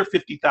picked another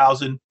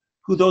 50,000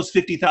 who those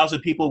 50,000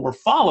 people were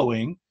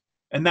following,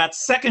 and that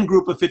second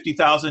group of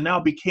 50,000 now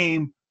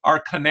became our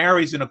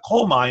canaries in a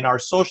coal mine, our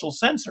social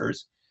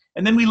sensors.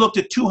 And then we looked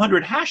at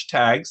 200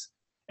 hashtags,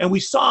 and we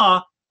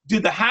saw,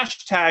 did the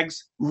hashtags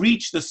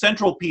reach the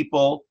central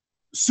people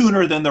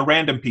sooner than the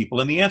random people?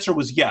 And the answer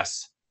was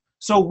yes.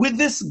 So with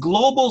this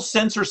global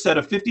sensor set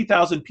of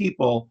 50,000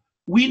 people,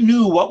 we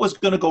knew what was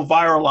going to go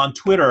viral on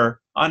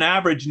Twitter on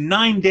average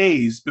 9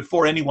 days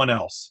before anyone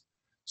else.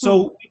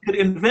 So we could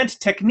invent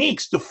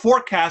techniques to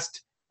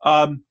forecast,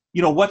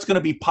 what's going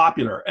to be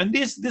popular. And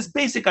this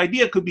basic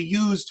idea could be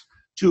used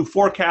to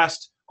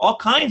forecast all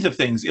kinds of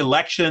things: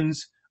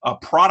 elections,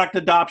 product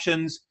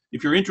adoptions.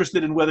 If you're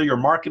interested in whether your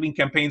marketing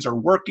campaigns are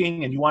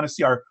working and you want to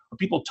see are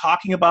people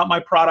talking about my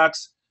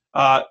products,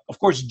 of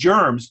course,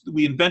 germs.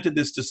 We invented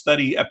this to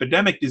study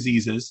epidemic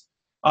diseases.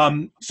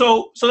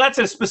 So that's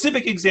a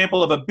specific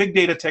example of a big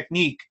data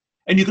technique.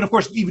 And you can, of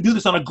course, even do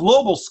this on a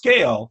global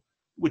scale,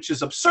 which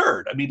is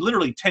absurd. I mean,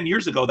 literally 10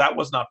 years ago, that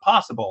was not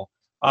possible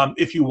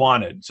if you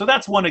wanted. So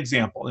that's one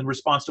example in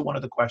response to one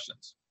of the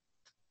questions.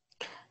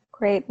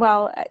 Great.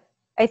 Well,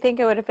 I think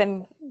it would have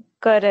been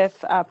good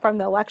if, from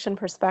the election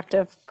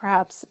perspective,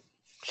 perhaps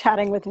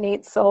chatting with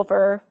Nate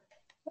Silver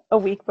a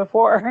week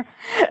before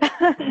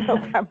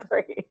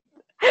November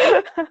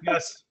 8th.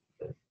 Yes.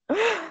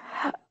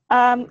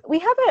 We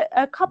have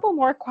a couple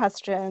more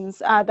questions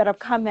that have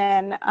come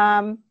in.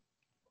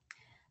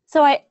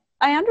 So I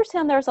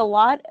understand there's a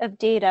lot of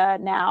data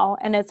now,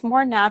 and it's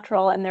more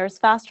natural, and there's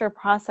faster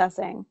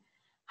processing.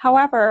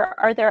 However,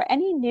 are there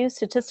any new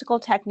statistical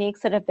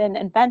techniques that have been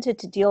invented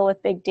to deal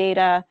with big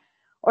data,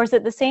 or is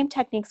it the same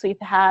techniques we've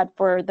had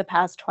for the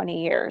past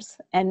 20 years?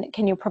 And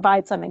can you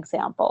provide some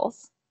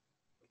examples?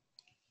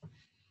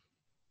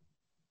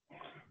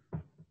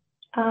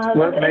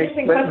 Let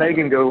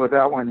Megan go with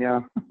that one,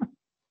 yeah.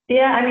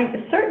 Yeah, I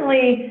mean,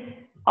 certainly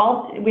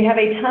we have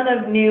a ton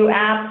of new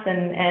apps,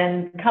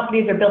 and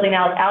companies are building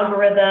out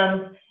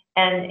algorithms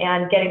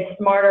and getting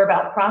smarter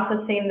about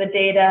processing the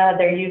data.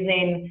 They're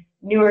using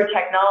newer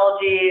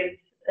technologies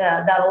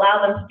that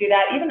allow them to do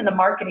that, even in the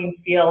marketing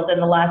field in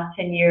the last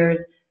 10 years.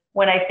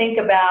 When I think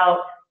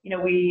about,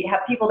 we have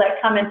people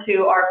that come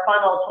into our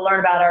funnel to learn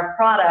about our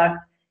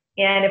product,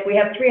 and if we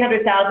have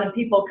 300,000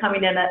 people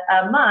coming in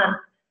a month,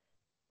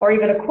 or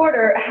even a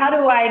quarter, how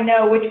do I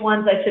know which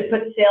ones I should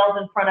put sales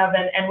in front of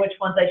and which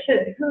ones I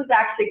shouldn't? Who's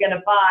actually going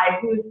to buy?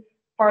 Who's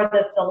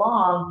farthest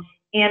along?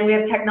 And we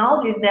have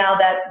technologies now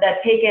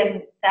that take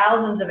in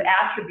thousands of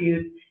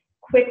attributes,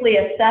 quickly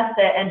assess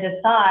it and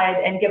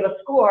decide and give a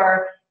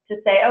score to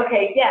say,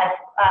 okay, yes,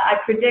 I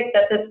predict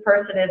that this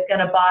person is going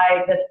to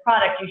buy this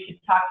product. You should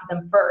talk to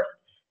them first.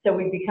 So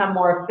we become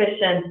more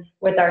efficient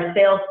with our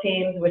sales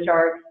teams, which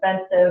are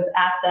expensive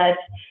assets,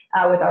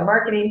 with our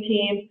marketing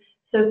teams.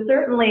 So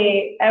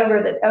certainly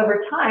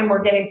over time,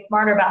 we're getting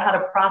smarter about how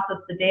to process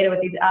the data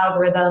with these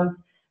algorithms.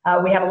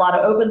 We have a lot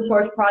of open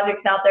source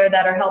projects out there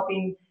that are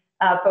helping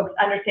folks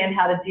understand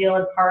how to deal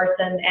and parse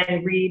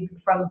and read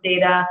from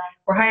data.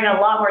 We're hiring a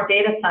lot more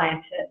data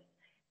scientists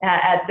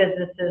at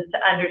businesses to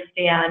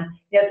understand.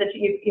 You have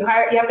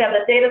to have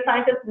the data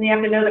scientists, and you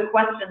have to know the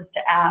questions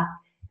to ask.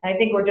 And I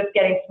think we're just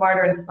getting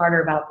smarter and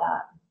smarter about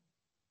that.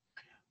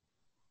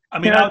 I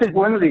mean, I think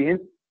one of the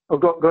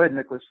go ahead,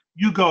 Nicholas.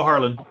 You go,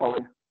 Harlan.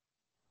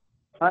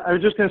 I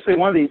was just going to say,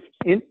 one of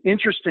the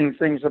interesting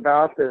things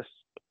about this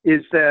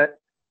is that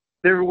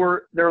there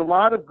are a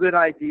lot of good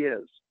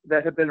ideas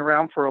that have been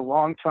around for a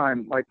long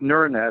time, like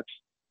neural nets,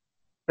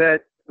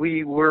 that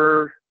we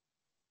were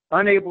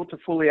unable to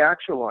fully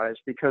actualize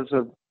because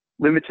of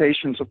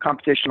limitations of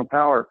computational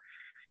power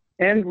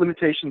and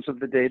limitations of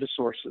the data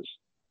sources.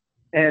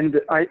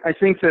 And I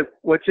think that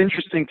what's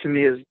interesting to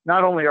me is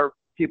not only are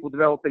people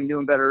developing new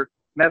and better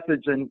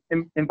methods, and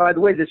by the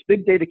way, this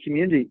big data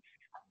community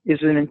is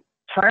an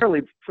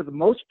entirely, for the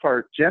most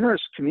part,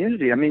 generous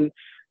community. I mean,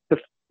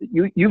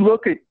 you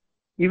look at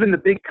even the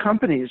big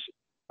companies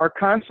are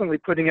constantly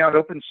putting out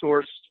open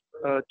source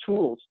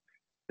tools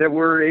that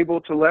we're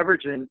able to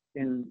leverage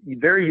in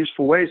very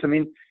useful ways. I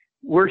mean,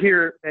 we're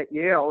here at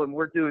Yale and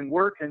we're doing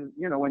work, and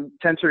when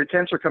Tensor to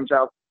Tensor comes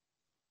out,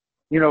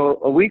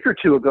 a week or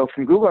two ago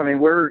from Google, I mean,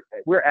 we're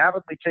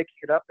avidly taking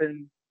it up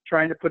and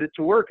trying to put it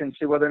to work and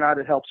see whether or not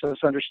it helps us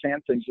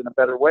understand things in a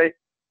better way.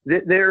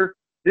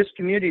 This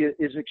community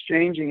is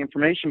exchanging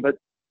information, but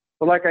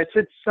like I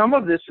said, some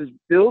of this is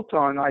built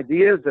on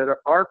ideas that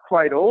are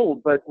quite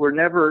old, but were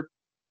never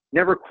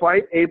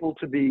quite able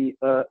to be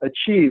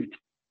achieved.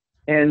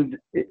 And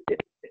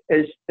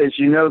as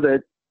you know,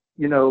 that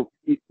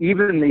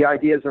even the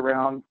ideas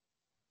around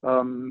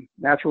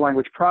natural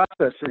language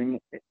processing,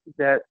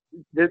 that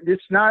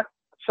it's not,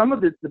 some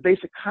of the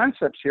basic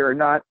concepts here are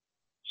not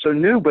so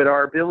new, but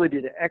our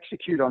ability to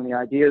execute on the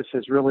ideas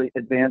has really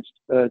advanced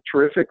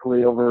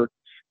terrifically over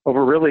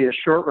really a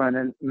short run,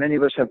 and many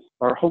of us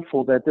are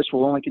hopeful that this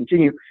will only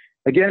continue.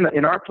 Again,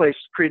 in our place,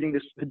 creating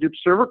this Hadoop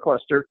server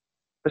cluster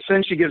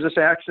essentially gives us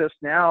access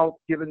now,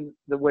 given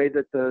the way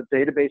that the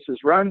database is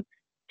run,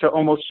 to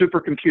almost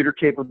supercomputer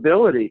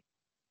capability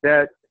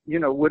that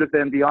would have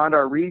been beyond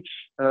our reach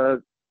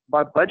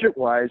by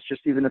budget-wise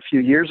just even a few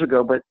years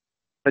ago. But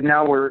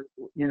now we're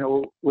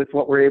with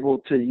what we're able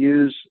to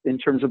use in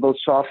terms of both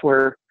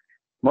software,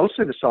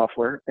 mostly the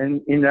software,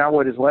 and now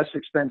what is less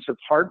expensive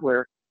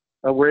hardware,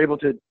 we're able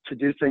to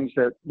do things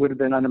that would have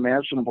been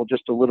unimaginable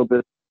just a little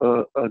bit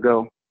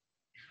ago.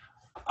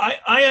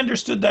 I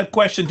understood that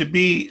question to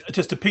be,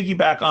 just to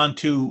piggyback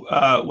onto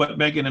what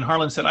Megan and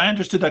Harlan said, I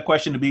understood that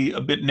question to be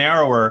a bit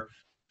narrower,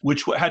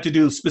 which had to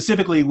do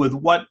specifically with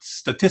what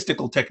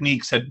statistical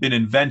techniques had been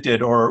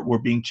invented or were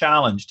being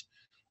challenged.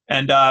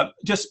 And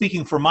just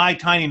speaking for my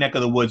tiny neck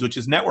of the woods, which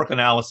is network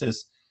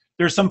analysis,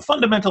 there's some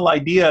fundamental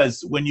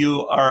ideas when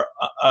you are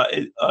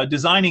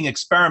designing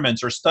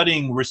experiments or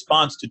studying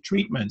response to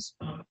treatments,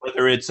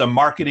 whether it's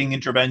marketing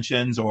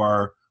interventions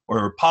or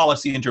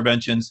policy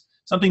interventions,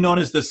 something known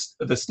as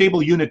the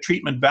stable unit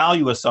treatment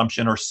value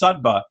assumption, or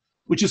SUTVA,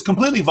 which is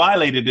completely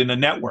violated in a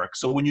network.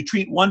 So when you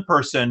treat one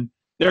person,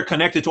 they're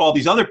connected to all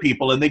these other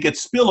people and they get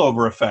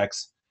spillover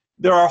effects.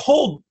 There are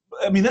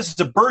this is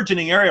a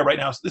burgeoning area right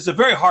now. So this is a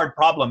very hard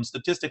problem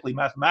statistically,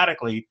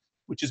 mathematically,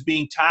 which is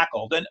being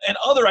tackled. And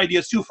other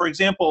ideas too. For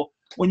example,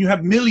 when you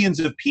have millions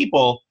of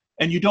people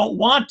and you don't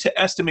want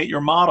to estimate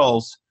your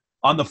models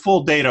on the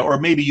full data, or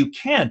maybe you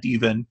can't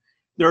even,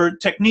 there are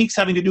techniques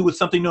having to do with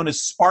something known as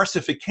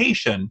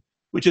sparsification,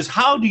 which is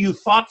how do you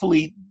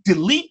thoughtfully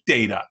delete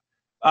data?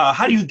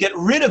 How do you get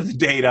rid of the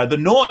data, the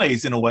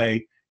noise in a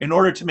way, in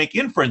order to make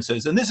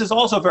inferences? And this is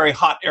also a very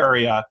hot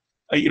area.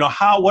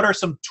 What are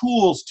some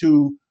tools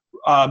to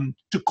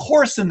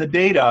coarsen the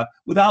data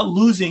without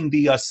losing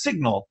the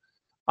signal?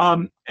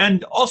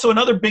 And also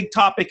another big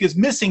topic is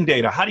missing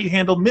data. How do you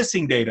handle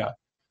missing data?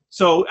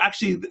 So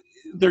actually,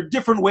 there are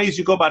different ways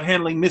you go about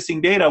handling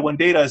missing data when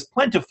data is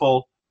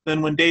plentiful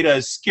than when data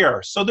is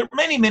scarce. So there are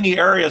many, many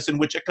areas in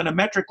which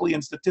econometrically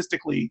and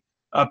statistically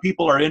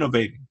people are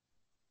innovating.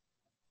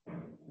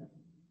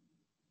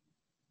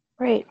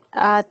 Great,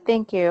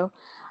 thank you.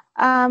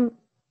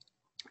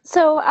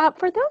 So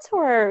for those who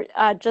are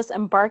just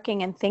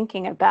embarking and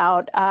thinking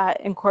about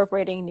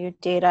incorporating new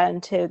data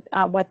into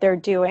what they're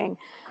doing,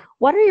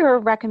 what are your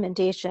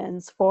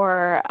recommendations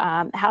for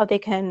how they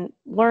can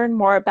learn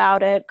more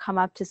about it, come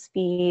up to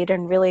speed,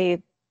 and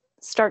really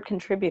start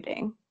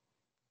contributing?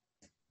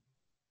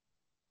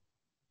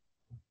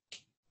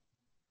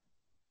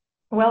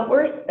 Well,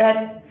 we're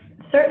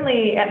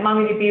certainly at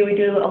MongoDB, we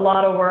do a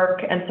lot of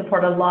work and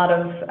support a lot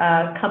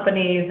of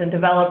companies and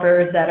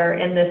developers that are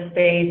in this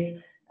space,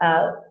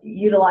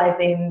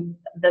 utilizing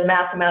the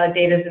mass amount of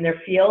data in their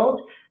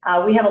field.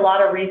 We have a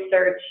lot of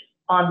research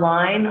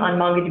online on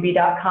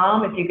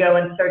MongoDB.com. If you go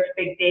and search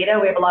big data,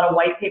 we have a lot of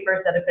white papers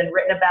that have been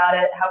written about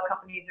it, how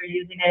companies are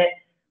using it.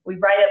 We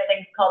write up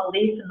things called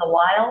Leafs in the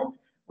Wild,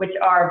 which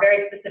are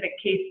very specific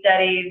case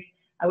studies.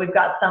 We've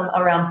got some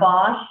around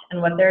Bosch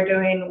and what they're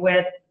doing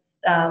with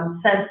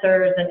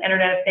sensors and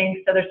Internet of Things.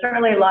 So there's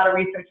certainly a lot of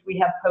research we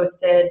have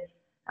posted.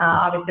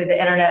 Obviously, the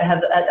Internet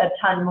has a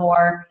ton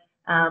more,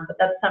 but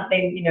that's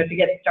something, to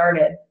get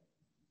started.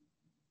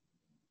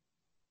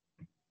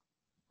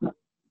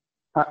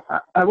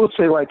 I will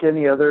say, like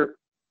any other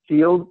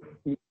field,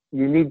 you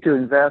need to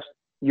invest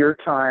your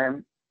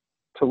time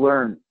to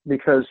learn,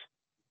 because,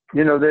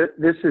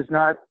 this is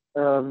not,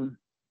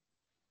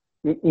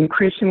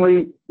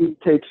 increasingly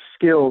it takes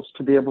skills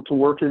to be able to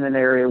work in an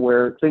area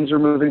where things are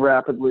moving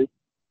rapidly.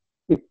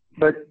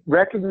 But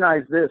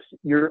recognize this,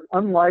 you're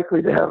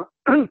unlikely to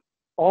have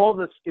all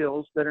the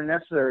skills that are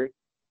necessary.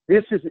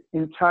 This is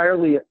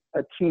entirely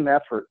a team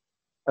effort.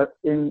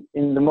 In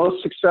the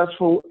most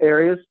successful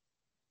areas,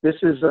 this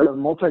is a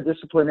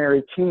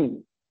multidisciplinary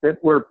team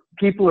where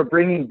people are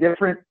bringing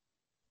different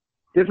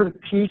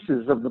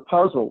pieces of the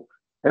puzzle.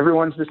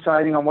 Everyone's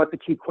deciding on what the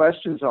key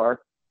questions are,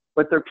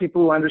 but there are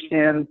people who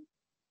understand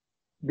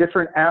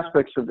different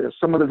aspects of this,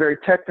 some of the very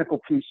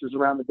technical pieces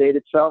around the data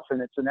itself and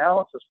its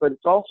analysis, but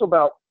it's also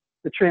about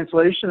the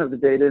translation of the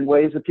data in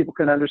ways that people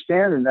can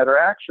understand and that are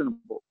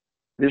actionable,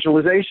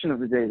 visualization of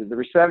the data, the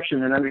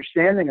reception and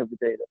understanding of the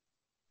data.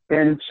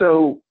 And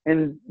so,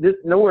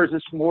 nowhere is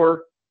this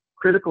more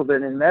critical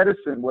than in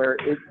medicine, where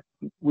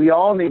we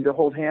all need to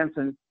hold hands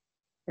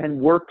and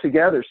work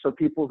together. So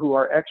people who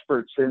are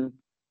experts in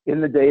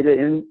the data,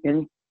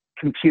 in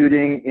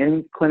computing,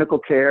 in clinical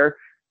care,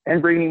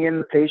 and bringing in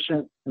the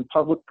patient and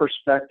public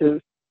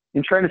perspective,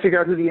 and trying to figure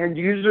out who the end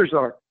users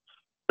are.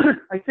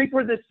 I think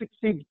where this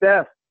succeeds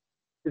best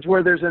is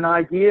where there's an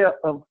idea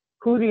of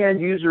who the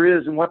end user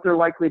is and what they're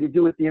likely to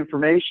do with the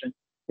information,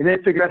 and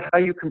then figure out how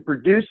you can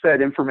produce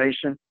that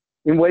information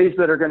in ways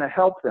that are going to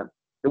help them.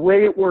 The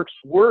way it works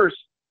worse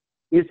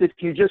is if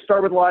you just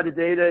start with a lot of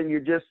data and you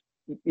just,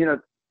 you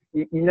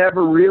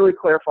never really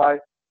clarify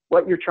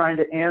what you're trying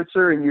to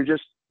answer, and you're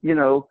just,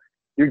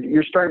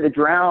 you're starting to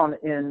drown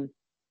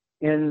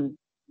in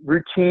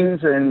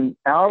routines and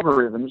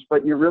algorithms,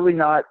 but you're really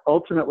not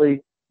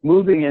ultimately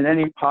moving in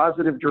any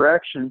positive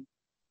direction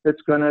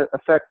that's going to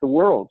affect the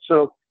world.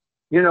 So,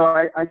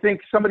 I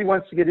think somebody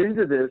wants to get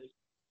into this,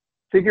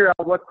 figure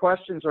out what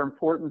questions are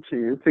important to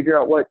you, figure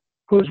out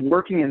who's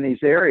working in these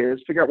areas,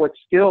 figure out what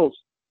skills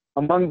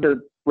among the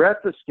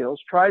breadth of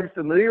skills, try to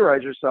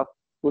familiarize yourself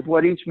with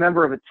what each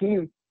member of a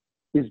team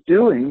is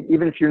doing,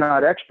 even if you're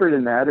not expert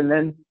in that, and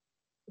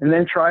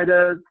then try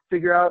to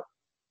figure out,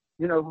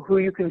 who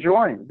you can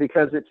join,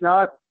 because it's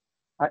not,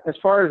 as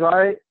far as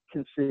I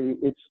can see,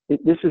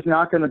 this is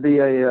not going to be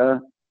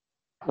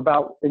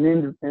about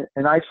an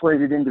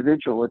isolated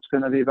individual. It's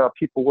going to be about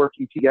people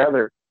working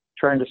together,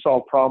 trying to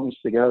solve problems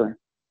together.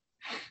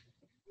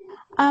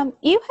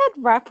 You had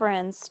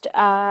referenced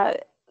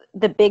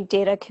the big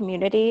data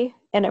community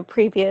in a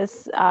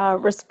previous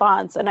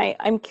response, and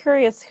I'm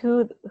curious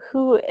who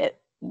it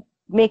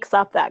makes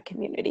up that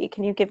community.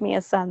 Can you give me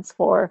a sense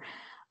for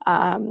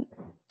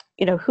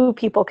who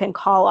people can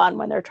call on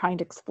when they're trying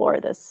to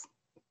explore this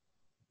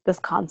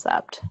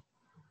concept?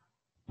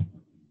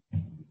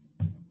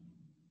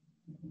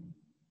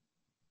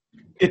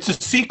 It's a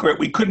secret.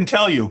 We couldn't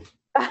tell you.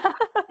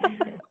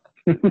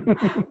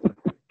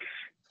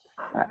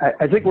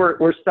 I think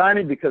we're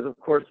stymied because, of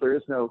course, there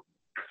is no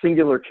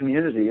singular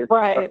community.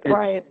 Right.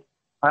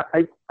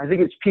 I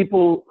think it's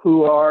people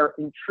who are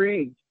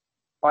intrigued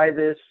by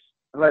this,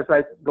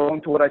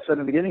 going to what I said in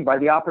the beginning, by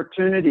the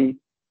opportunity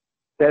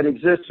that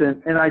exists.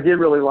 And I did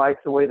really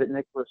like the way that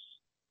Nicholas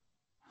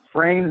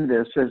framed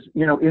this as,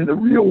 in the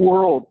real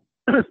world,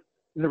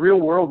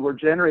 we're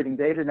generating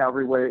data now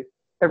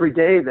every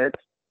day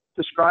that's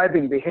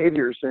describing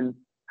behaviors and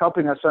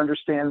helping us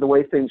understand the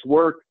way things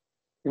work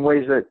in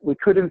ways that we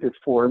couldn't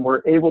before. And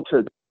we're able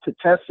to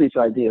test these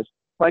ideas.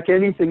 Like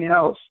anything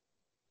else,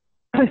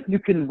 you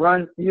can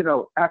run,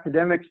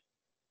 academics,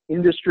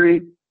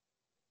 industry,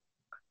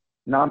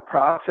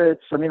 nonprofits.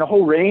 I mean, a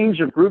whole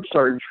range of groups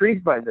are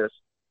intrigued by this.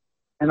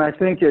 And I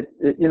think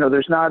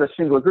there's not a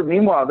single group.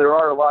 Meanwhile, there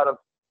are a lot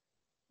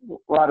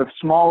of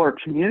smaller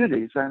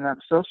communities, and not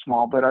so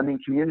small, but I mean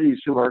communities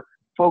who are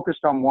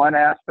focused on one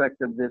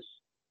aspect of this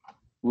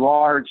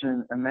large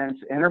and immense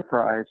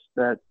enterprise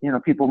that,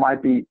 people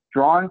might be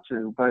drawn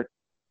to. But,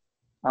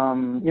 there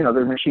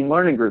are machine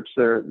learning groups,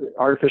 there are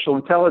artificial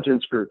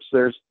intelligence groups,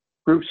 there's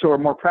groups who are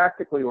more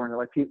practically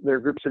oriented, there are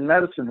groups in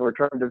medicine who are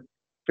trying to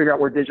figure out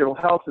where digital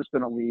health is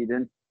going to lead.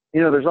 And,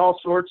 there's all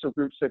sorts of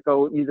groups that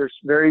go either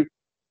very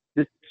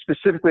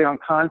specifically on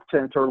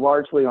content or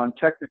largely on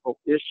technical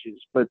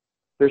issues, but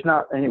there's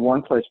not any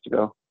one place to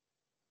go.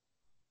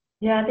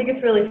 Yeah, I think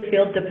it's really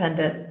field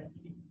dependent.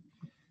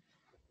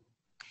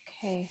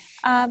 Okay.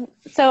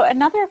 So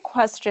another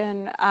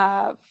question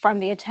from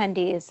the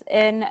attendees.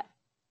 In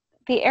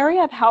the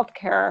area of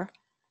healthcare,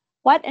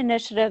 what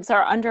initiatives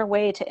are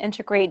underway to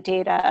integrate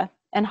data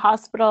in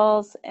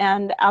hospitals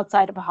and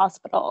outside of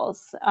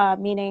hospitals,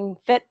 meaning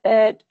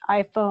Fitbit,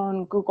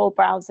 iPhone, Google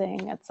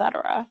browsing, et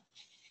cetera?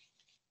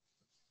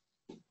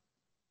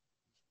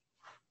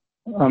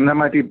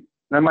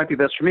 That might be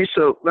best for me.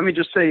 So let me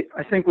just say,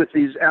 I think with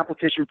these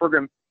application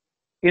program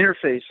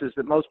interfaces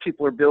that most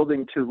people are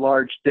building to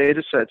large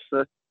data sets,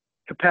 the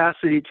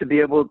capacity to be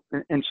able,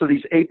 and so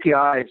these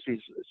APIs,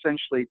 these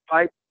essentially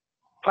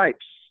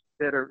pipes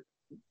that are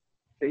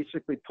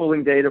basically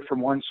pulling data from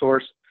one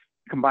source,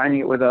 combining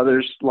it with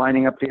others,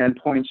 lining up the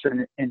endpoints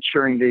and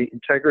ensuring the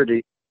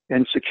integrity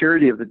and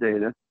security of the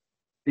data.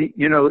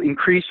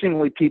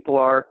 Increasingly people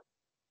are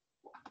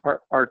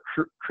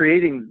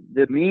creating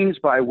the means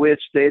by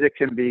which data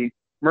can be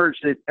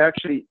merged. It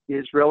actually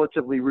is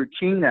relatively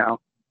routine now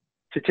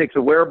to take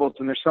the wearables,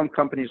 and there's some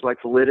companies like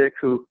Validic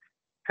who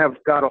have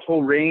got a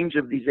whole range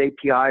of these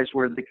APIs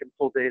where they can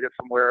pull data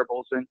from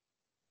wearables. And,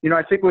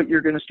 I think what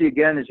you're going to see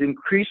again is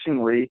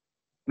increasingly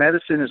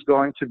medicine is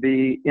going to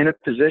be in a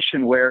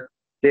position where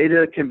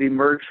data can be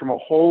merged from a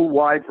whole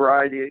wide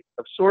variety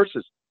of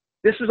sources.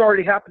 This has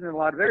already happened in a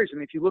lot of areas. I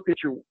mean, if you look at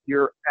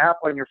your app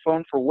on your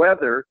phone for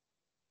weather,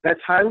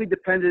 that's highly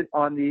dependent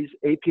on these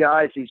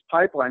APIs, these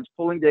pipelines,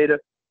 pulling data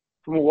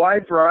from a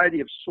wide variety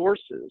of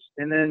sources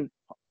and then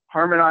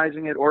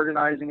harmonizing it,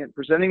 organizing it,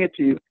 presenting it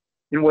to you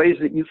in ways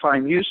that you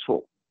find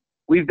useful.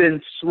 We've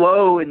been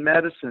slow in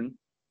medicine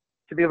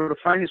to be able to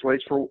find these ways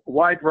for a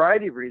wide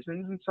variety of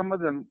reasons, and some of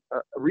them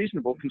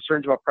reasonable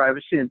concerns about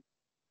privacy and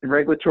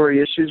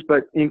regulatory issues,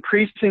 but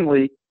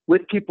increasingly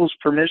with people's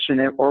permission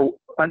or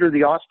under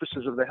the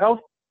auspices of the health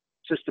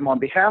system on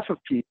behalf of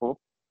people,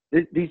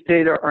 these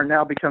data are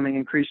now becoming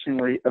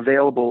increasingly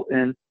available.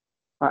 And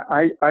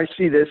I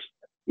see this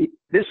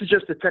is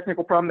just a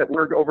technical problem that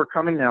we're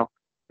overcoming now.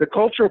 The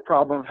cultural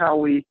problem of how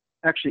we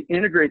actually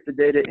integrate the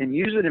data and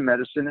use it in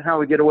medicine, and how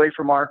we get away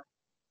from our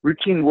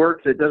routine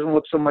work that doesn't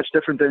look so much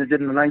different than it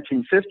did in the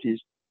 1950s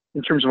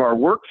in terms of our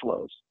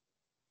workflows.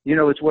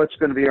 It's what's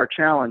going to be our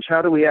challenge.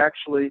 How do we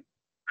actually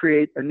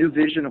create a new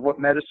vision of what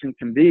medicine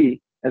can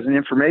be as an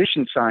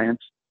information science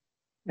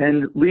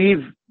and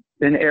leave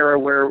an era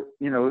where,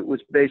 it was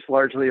based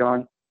largely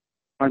on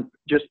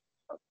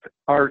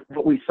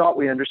what we thought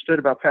we understood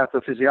about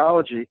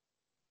pathophysiology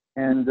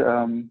and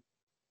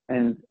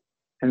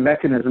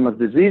mechanism of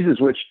diseases,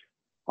 which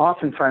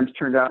oftentimes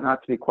turned out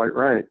not to be quite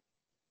right.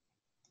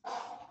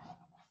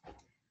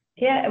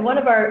 Yeah, one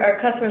of our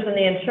customers on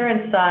the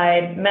insurance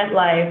side,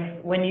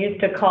 MetLife, when you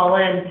used to call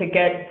in to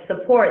get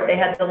support, they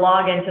had to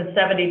log into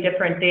 70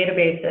 different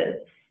databases,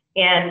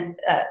 and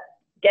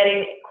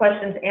getting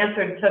questions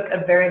answered took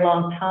a very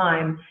long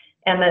time.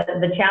 And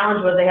the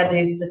challenge was they had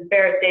these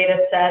disparate data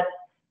sets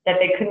that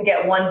they couldn't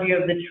get one view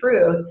of the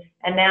truth.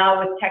 And now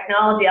with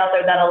technology out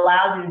there that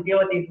allows you to deal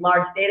with these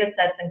large data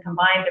sets and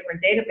combine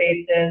different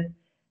databases,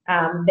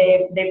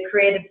 they've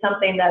created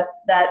something that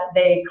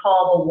they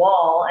call the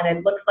wall, and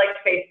it looks like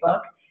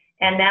Facebook.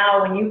 And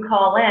now when you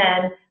call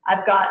in,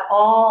 I've got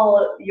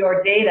all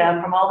your data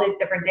from all these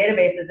different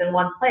databases in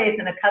one place,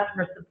 and a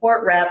customer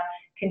support rep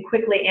can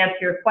quickly answer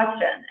your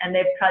question. And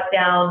they've cut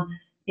down,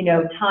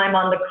 time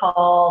on the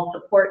call,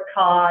 support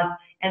costs,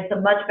 and it's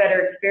a much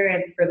better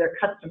experience for their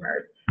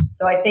customers.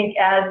 So I think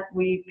as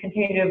we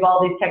continue to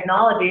evolve these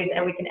technologies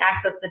and we can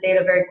access the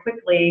data very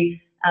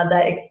quickly,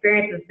 the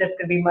experience is just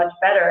going to be much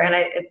better. And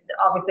it's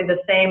obviously the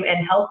same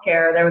in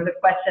healthcare. There was a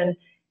question,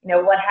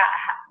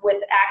 with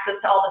access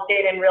to all this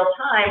data in real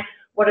time,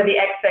 what are the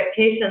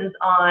expectations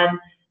on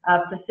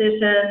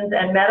physicians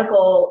and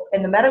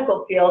in the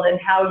medical field, and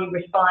how you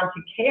respond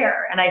to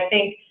care? And I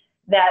think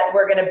that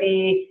we're going to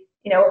be,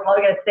 we're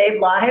probably going to save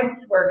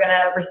lives. We're going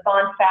to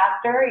respond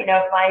faster. If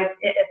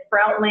it's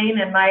Sprout Lane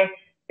and my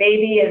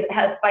baby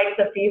has spikes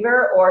of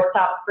fever or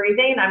stops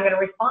breathing, I'm going to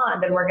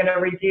respond, and we're going to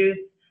reduce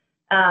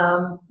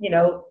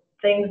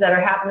things that are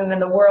happening in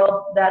the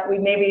world that we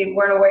maybe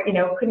weren't aware,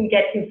 couldn't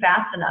get to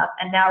fast enough.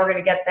 And now we're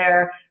going to get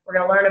there, we're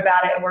going to learn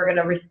about it, and we're going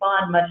to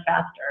respond much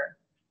faster.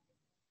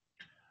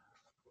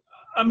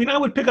 I mean, I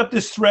would pick up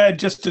this thread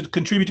just to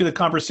contribute to the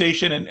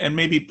conversation, and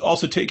maybe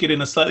also take it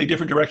in a slightly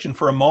different direction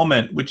for a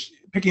moment, which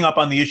picking up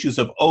on the issues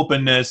of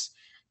openness,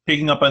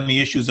 picking up on the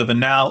issues of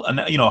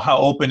how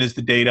open is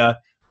the data,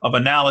 of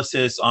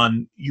analysis,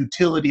 on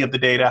utility of the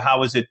data,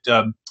 how is it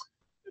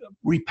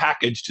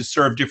repackaged to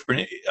serve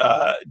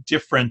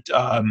different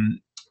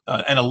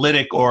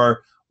analytic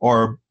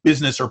or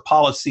business or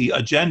policy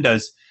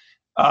agendas,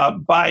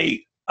 by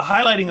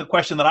highlighting a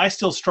question that I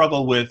still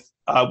struggle with,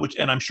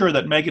 and I'm sure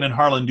that Megan and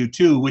Harlan do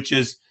too, which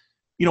is,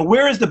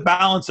 where is the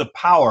balance of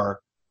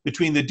power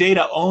between the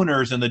data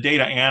owners and the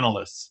data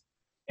analysts?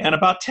 And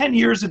about 10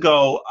 years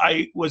ago,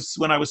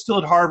 when I was still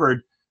at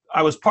Harvard,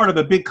 I was part of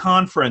a big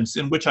conference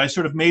in which I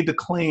sort of made the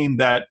claim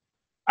that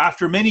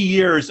after many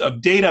years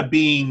of data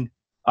being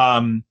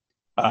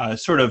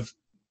sort of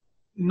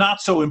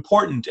not so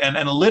important and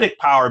analytic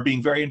power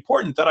being very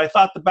important, that I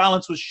thought the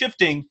balance was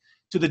shifting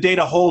to the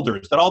data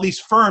holders, that all these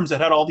firms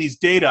that had all these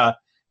data,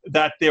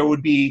 that there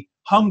would be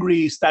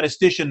hungry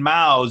statistician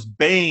mouths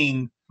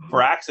baying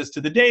for access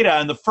to the data,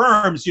 and the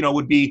firms,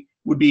 would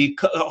be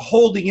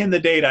holding in the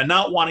data,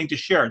 not wanting to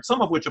share it, some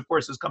of which, of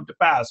course, has come to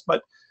pass.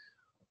 But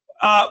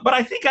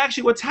I think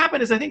actually what's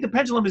happened is I think the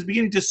pendulum is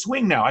beginning to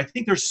swing now. I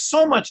think there's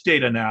so much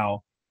data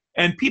now,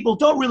 and people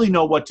don't really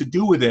know what to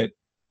do with it,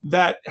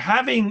 that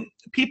having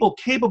people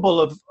capable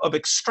of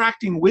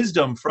extracting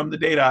wisdom from the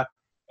data,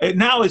 it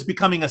now is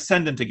becoming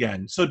ascendant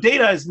again. So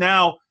data is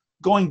now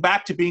going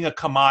back to being a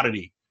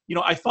commodity.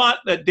 I thought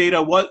that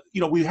data was,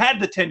 we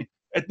had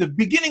at the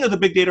beginning of the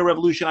big data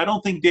revolution, I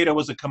don't think data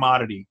was a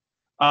commodity.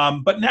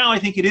 But now I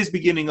think it is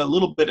beginning a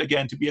little bit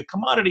again to be a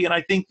commodity. And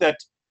I think that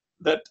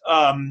the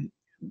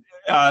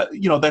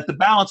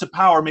balance of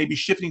power may be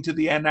shifting to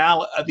the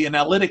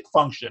analytic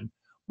function.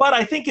 But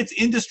I think it's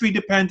industry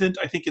dependent.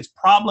 I think it's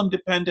problem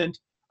dependent.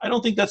 I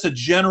don't think that's a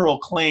general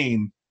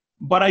claim,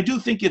 but I do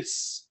think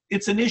it's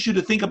an issue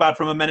to think about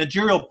from a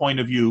managerial point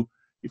of view.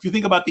 If you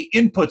think about the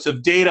inputs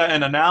of data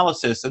and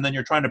analysis, and then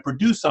you're trying to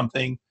produce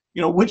something,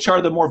 which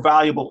are the more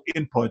valuable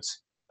inputs,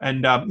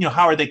 and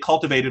how are they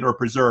cultivated or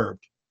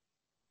preserved?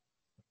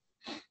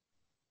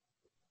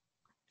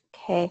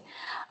 Okay.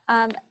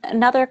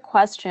 Another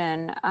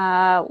question,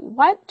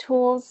 what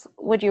tools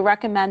would you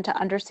recommend to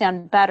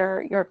understand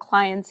better your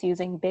clients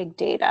using big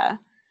data?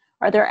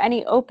 Are there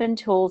any open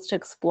tools to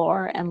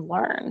explore and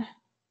learn?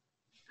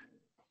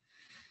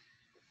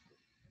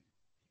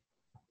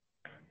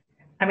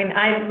 I mean,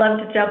 I'd love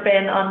to jump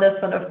in on this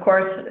one, of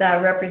course,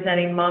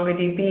 representing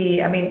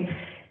MongoDB. I mean,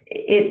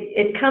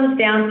 it comes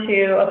down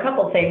to a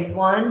couple things.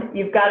 One,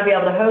 you've got to be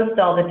able to host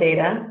all the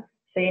data.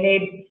 So you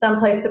need some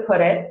place to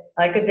put it,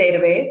 like a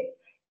database.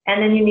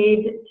 And then you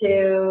need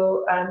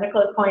to,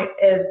 Nicola's point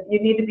is,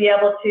 you need to be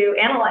able to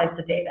analyze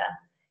the data.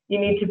 You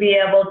need to be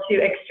able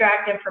to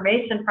extract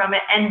information from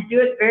it and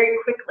do it very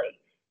quickly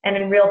and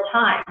in real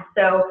time.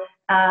 So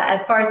as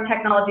far as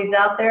technologies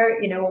out there,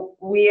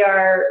 we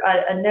are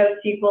a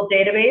NoSQL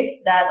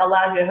database that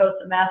allows you to host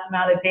a mass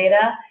amount of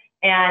data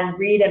and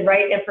read and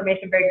write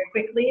information very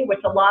quickly, which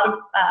a lot of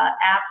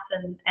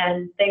apps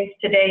and things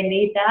today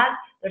need that.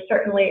 There's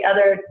certainly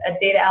other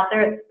data out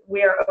there.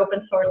 We are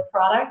open source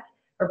products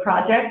or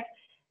projects,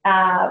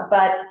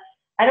 but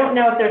I don't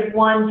know if there's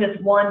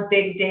just one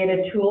big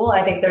data tool.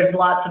 I think there's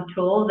lots of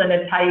tools, and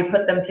it's how you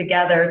put them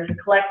together to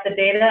collect the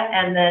data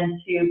and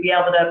then to be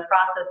able to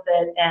process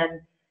it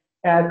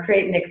and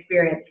create an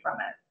experience from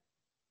it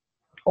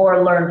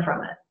or learn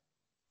from it.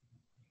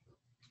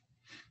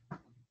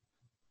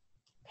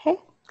 Okay.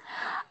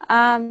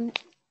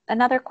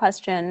 Another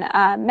question.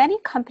 Many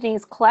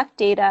companies collect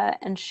data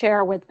and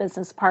share with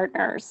business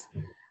partners.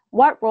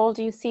 What role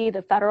do you see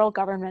the federal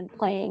government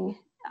playing?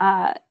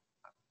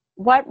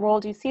 What role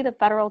do you see the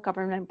federal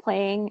government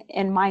playing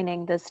in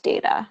mining this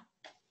data?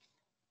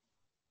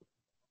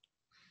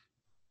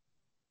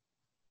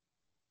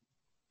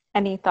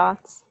 Any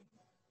thoughts?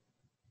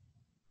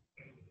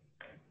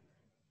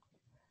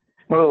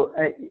 Well,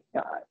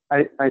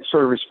 I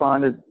sort of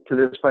responded to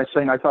this by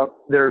saying I thought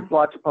there are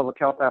lots of public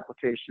health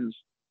applications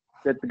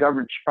that the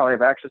government should probably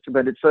have access to,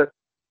 but it's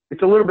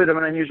a little bit of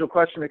an unusual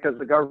question because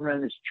the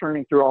government is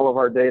churning through all of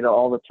our data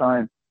all the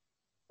time,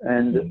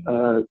 and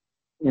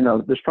you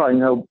know, there's probably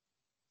no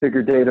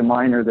bigger data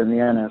miner than the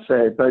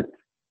NSA. But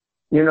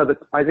you know,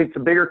 I think the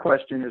bigger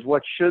question is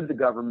what should the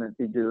government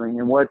be doing,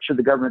 and what should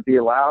the government be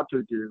allowed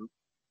to do,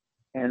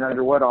 and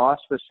under what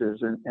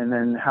auspices, and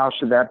then how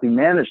should that be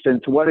managed,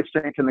 and to what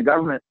extent can the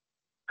government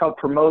help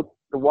promote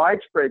the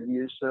widespread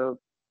use of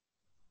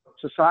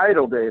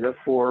societal data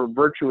for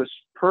virtuous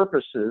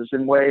purposes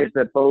in ways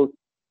that both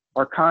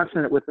are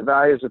consonant with the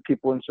values of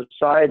people in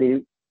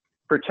society,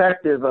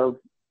 protective of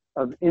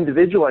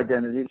individual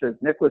identities. As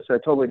Nicholas said, I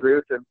totally agree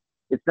with him.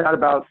 It's not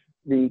about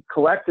the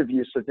collective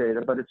use of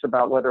data, but it's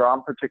about whether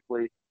I'm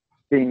particularly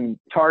being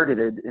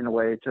targeted in a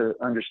way to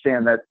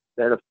understand that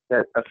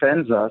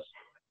offends us.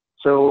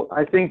 So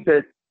I think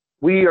that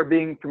we are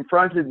being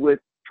confronted with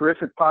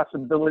terrific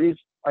possibilities.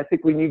 I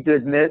think we need to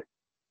admit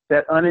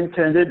that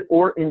unintended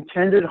or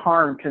intended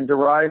harm can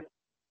derive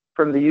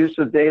from the use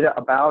of data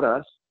about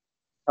us,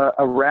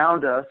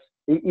 around us,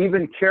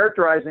 even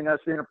characterizing us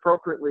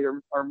inappropriately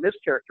or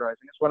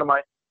mischaracterizing us. One of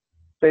my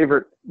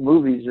favorite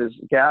movies is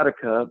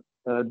Gattaca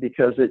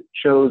because it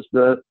shows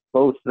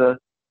both the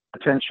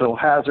potential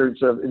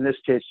hazards of, in this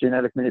case,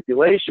 genetic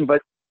manipulation,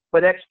 but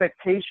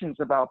expectations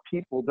about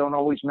people don't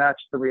always match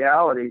the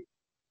reality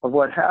of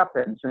what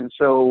happens. And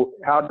so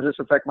how does this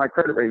affect my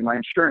credit rating, my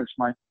insurance,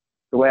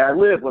 the way I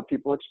live, what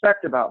people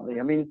expect about me?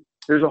 I mean,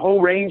 there's a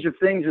whole range of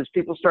things as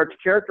people start to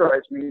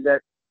characterize me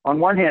that on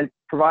one hand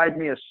provide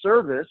me a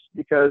service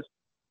because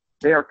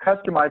they are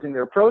customizing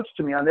their approach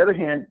to me. On the other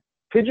hand,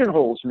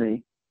 pigeonholes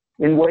me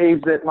in ways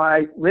that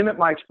limit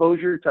my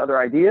exposure to other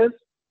ideas,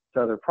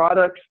 to other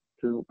products,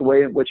 to the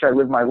way in which I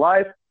live my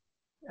life.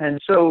 And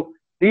so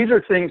these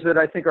are things that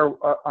I think are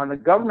on the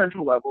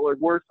governmental level are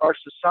worth our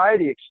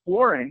society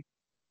exploring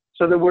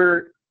so that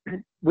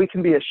we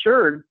can be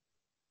assured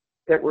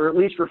that we're at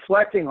least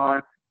reflecting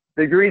on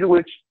the degree to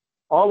which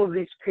all of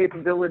these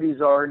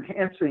capabilities are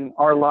enhancing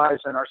our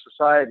lives and our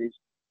societies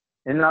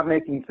and not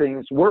making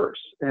things worse.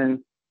 And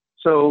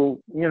so,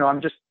 you know,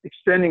 I'm just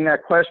extending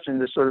that question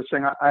to sort of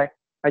saying,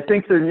 I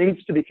think there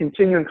needs to be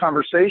continuing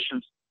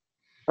conversations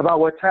about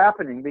what's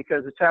happening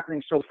because it's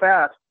happening so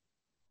fast.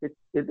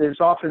 There's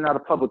often not a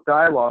public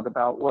dialogue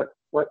about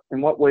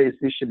in what ways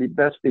these should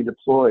best be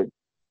deployed.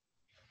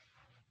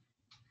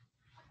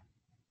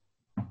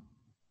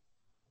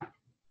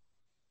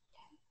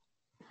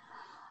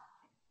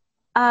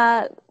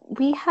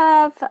 We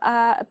have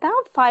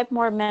about 5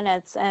 more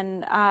minutes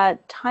and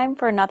time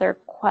for another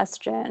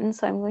question.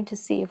 So I'm going to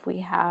see if we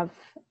have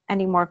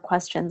any more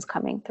questions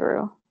coming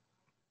through.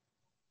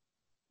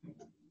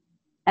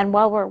 And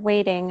while we're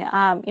waiting,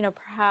 you know,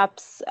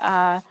 perhaps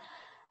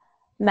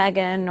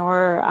Megan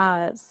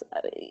or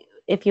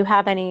if you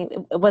have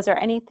was there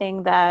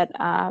anything that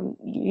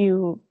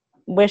you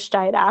wished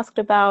I had asked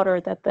about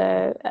or that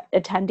the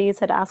attendees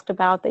had asked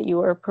about that you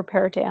were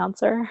prepared to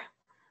answer?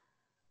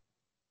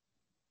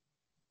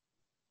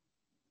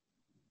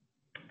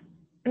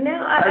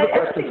 No, I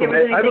don't think there was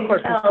anything else. I have a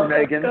question for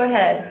Megan. Go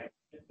ahead.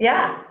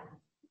 Yeah.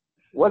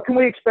 What can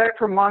we expect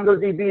from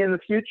MongoDB in the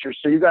future?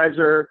 So you guys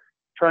are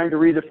trying to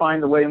redefine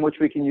the way in which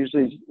we can use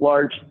these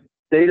large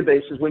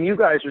databases. When you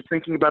guys are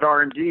thinking about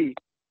R&D,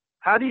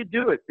 how do you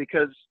do it?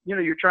 Because, you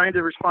know, you're trying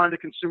to respond to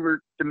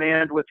consumer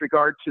demand with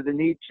regard to the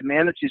need to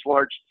manage these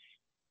large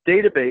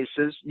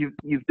databases.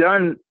 You've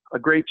done a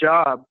great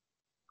job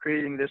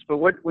creating this, but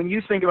when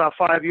you think about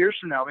 5 years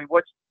from now, I mean,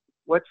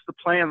 what's the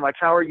plan? Like,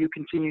 how are you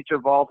continuing to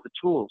evolve the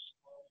tools?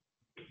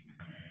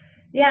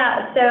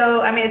 Yeah,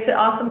 so, I mean, it's an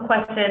awesome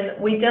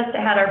question. We just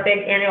had our big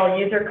annual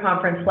user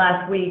conference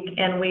last week,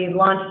 and we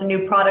launched a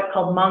new product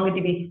called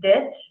MongoDB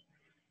Stitch.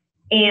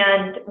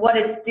 And what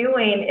it's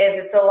doing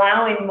is it's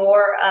allowing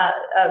more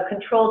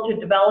control to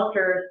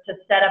developers to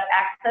set up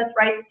access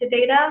rights to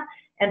data.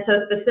 And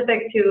so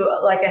specific to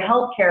like a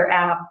healthcare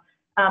app,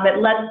 it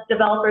lets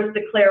developers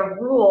declare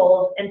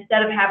rules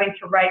instead of having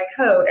to write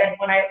code. And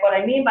what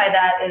I mean by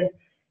that is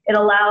it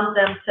allows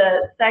them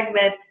to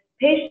segment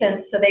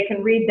patients so they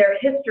can read their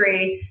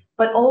history,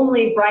 but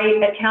only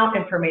write account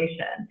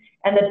information.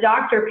 And the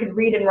doctor can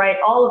read and write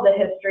all of the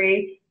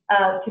history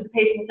to the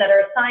patients that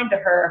are assigned to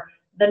her.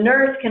 The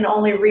nurse can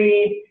only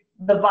read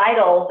the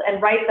vitals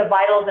and write the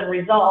vitals and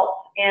results,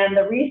 and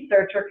the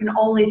researcher can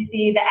only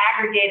see the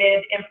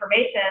aggregated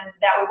information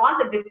that we want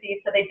them to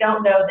see, so they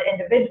don't know the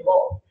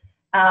individuals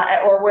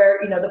or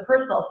where, you know, the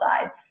personal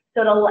side.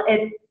 So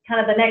it's kind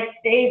of the next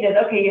stage is,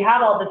 okay, you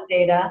have all this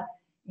data,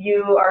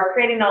 you are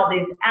creating all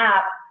these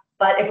apps,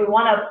 but if we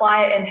want to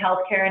apply it in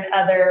healthcare and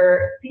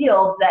other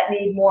fields that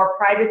need more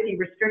privacy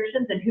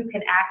restrictions and who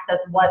can access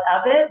what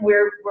of it,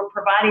 we're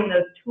providing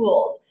those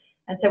tools.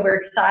 And so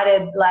we're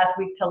excited last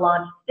week to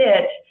launch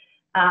Stitch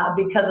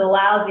because it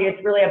allows you,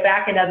 it's really a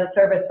back-end as a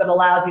service, but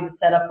allows you to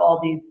set up all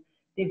these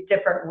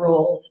different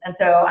rules. And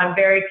so I'm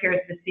very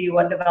curious to see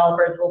what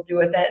developers will do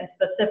with it, and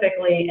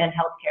specifically in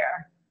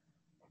healthcare.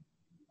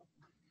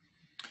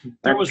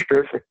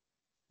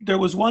 There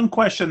was one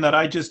question that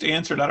I just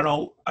answered. I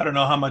don't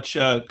know how much,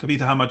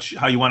 Kavitha,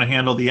 how you want to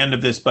handle the end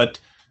of this, but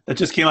that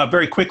just came up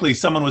very quickly.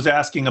 Someone was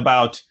asking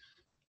about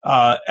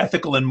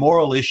ethical and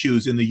moral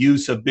issues in the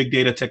use of big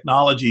data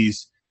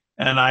technologies.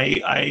 And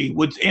I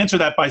would answer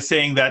that by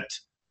saying that,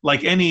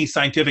 like any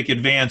scientific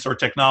advance or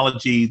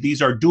technology,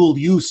 these are dual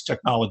use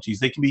technologies.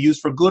 They can be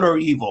used for good or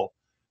evil.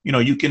 You know,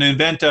 you can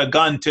invent a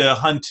gun to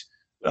hunt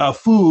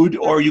food,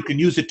 or you can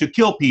use it to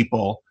kill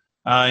people.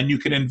 And you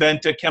can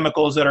invent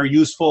chemicals that are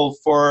useful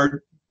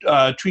for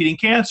treating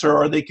cancer,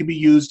 or they can be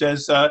used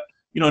as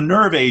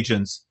nerve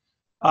agents.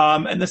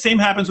 And the same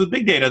happens with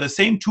big data. The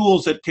same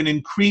tools that can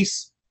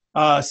increase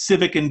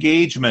civic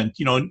engagement,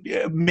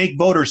 make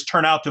voters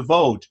turn out to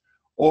vote,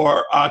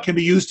 or can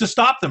be used to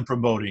stop them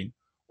from voting,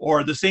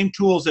 or the same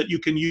tools that you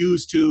can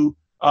use to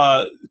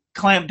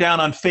clamp down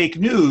on fake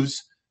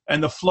news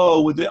and the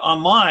flow with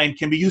online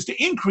can be used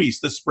to increase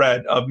the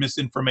spread of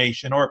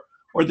misinformation, or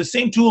the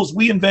same tools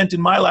we invent in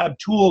my lab,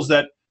 tools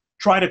that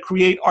try to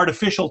create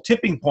artificial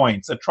tipping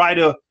points, that try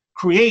to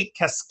create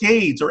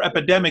cascades or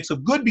epidemics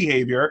of good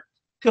behavior,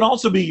 can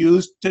also be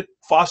used to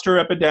foster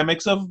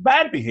epidemics of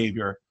bad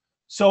behavior.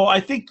 So I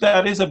think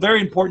that is a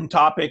very important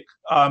topic.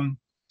 I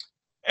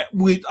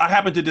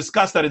happen to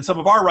discuss that in some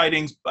of our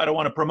writings. I don't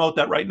want to promote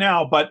that right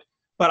now, but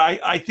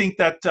I think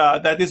that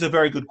that is a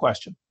very good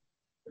question.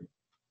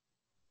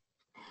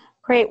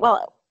 Great.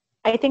 Well,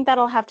 I think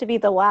that'll have to be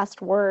the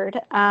last word.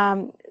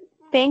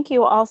 Thank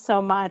you all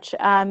so much,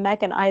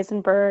 Megan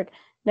Eisenberg,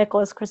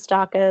 Nicholas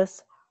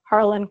Christakis,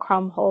 Harlan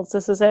Krumholz.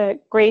 This is a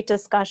great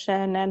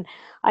discussion, and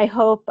I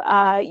hope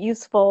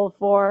useful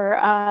for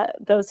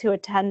those who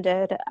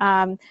attended.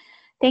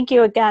 Thank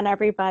you again,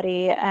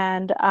 everybody.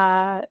 And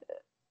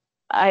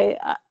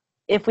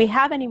if we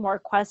have any more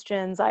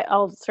questions,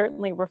 I'll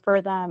certainly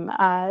refer them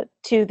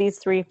to these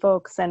three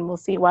folks, and we'll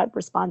see what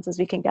responses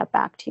we can get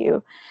back to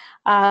you.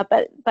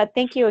 But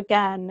thank you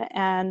again,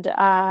 and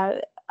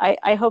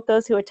I hope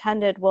those who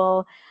attended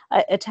will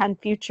attend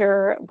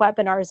future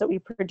webinars that we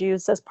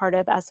produce as part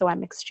of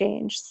SOM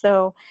Exchange.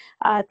 So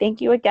thank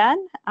you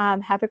again.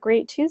 Have a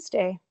great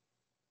Tuesday.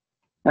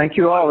 Thank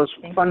you all. It's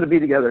fun to be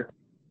together.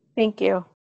 Thank you.